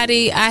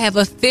 everybody? I have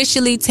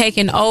officially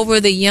taken over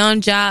the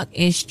Young Jock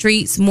and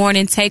Streets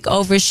Morning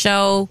Takeover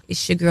show.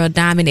 It's your girl,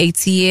 Diamond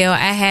ATL.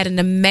 I had an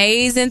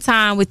amazing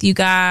time with you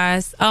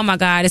guys. Oh, my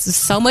God. This was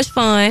so much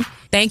fun.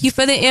 Thank you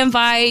for the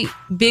invite.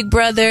 Big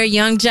brother,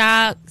 Young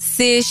Jock,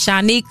 Sis,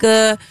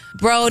 Shanika,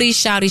 Brody,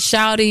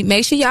 Shouty.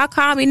 Make sure y'all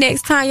call me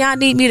next time y'all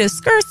need me to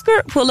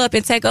skirt, pull up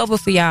and take over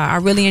for y'all. I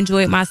really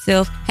enjoyed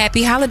myself.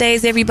 Happy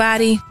holidays,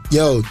 everybody.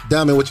 Yo,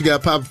 Diamond, what you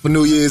got popping for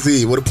New Year's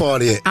Eve? What a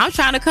party at? I'm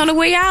trying to come to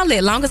where y'all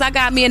at. Long as I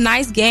got me a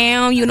nice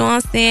gown, you know what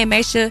I'm saying?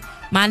 Make sure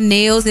my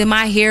nails and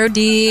my hair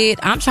did.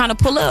 I'm trying to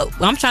pull up.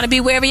 I'm trying to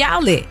be wherever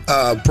y'all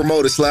at.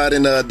 Promoter, slide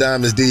in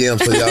Diamond's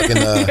DM so y'all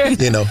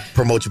can,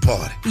 promote your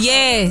party.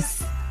 Yes.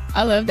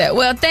 I love that.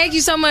 Well, thank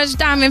you so much,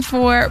 Diamond,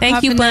 for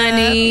Thank you,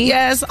 Bunny. Up.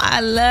 Yes, I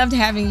loved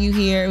having you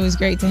here. It was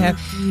great to have.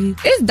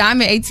 It's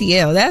Diamond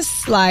ATL.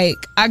 That's like,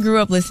 I grew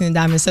up listening to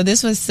Diamond, so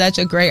this was such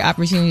a great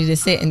opportunity to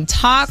sit and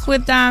talk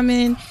with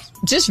Diamond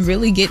just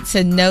really get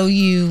to know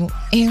you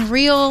in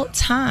real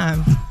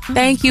time.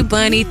 Thank you,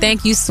 Bunny.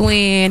 Thank you,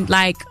 Swin.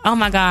 Like, oh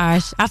my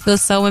gosh, I feel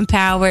so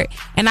empowered.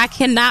 And I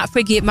cannot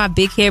forget my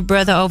big head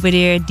brother over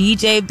there,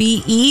 DJ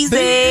Be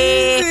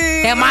Easy.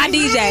 That's my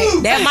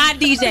DJ. That's my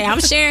DJ. I'm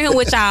sharing him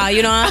with y'all.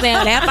 You know what I'm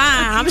saying? That's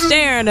fine. I'm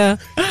sharing her.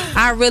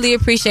 I really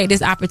appreciate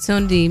this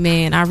opportunity,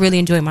 man. I really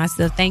enjoyed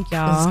myself. Thank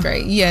y'all. That's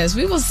great. Yes,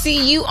 we will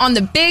see you on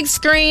the big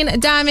screen.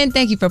 Diamond,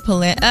 thank you for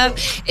pulling up.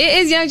 It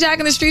is Young Jock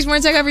in the Streets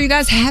Morning Takeover. You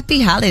guys,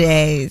 happy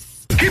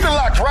holidays. Keep it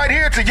locked right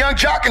here to Young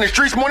Jock in the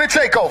Streets Morning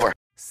Takeover.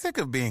 Sick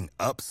of being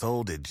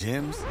upsold at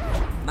gyms?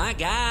 My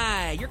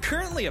guy, you're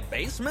currently a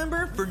base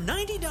member? For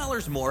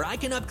 $90 more, I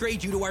can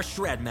upgrade you to our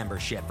Shred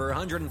membership. For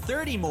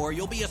 $130 more,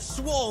 you'll be a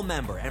Swole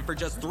member. And for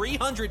just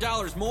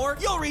 $300 more,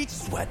 you'll reach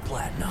Sweat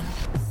Platinum.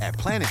 At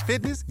Planet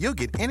Fitness, you'll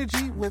get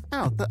energy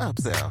without the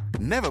upsell.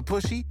 Never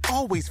pushy,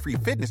 always free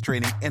fitness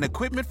training and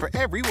equipment for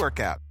every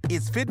workout.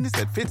 It's fitness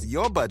that fits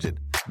your budget.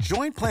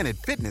 Join Planet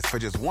Fitness for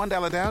just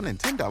 $1 down and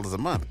 $10 a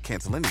month.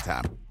 Cancel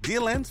anytime.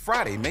 Deal ends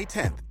Friday, May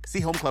 10th.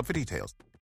 See Home Club for details.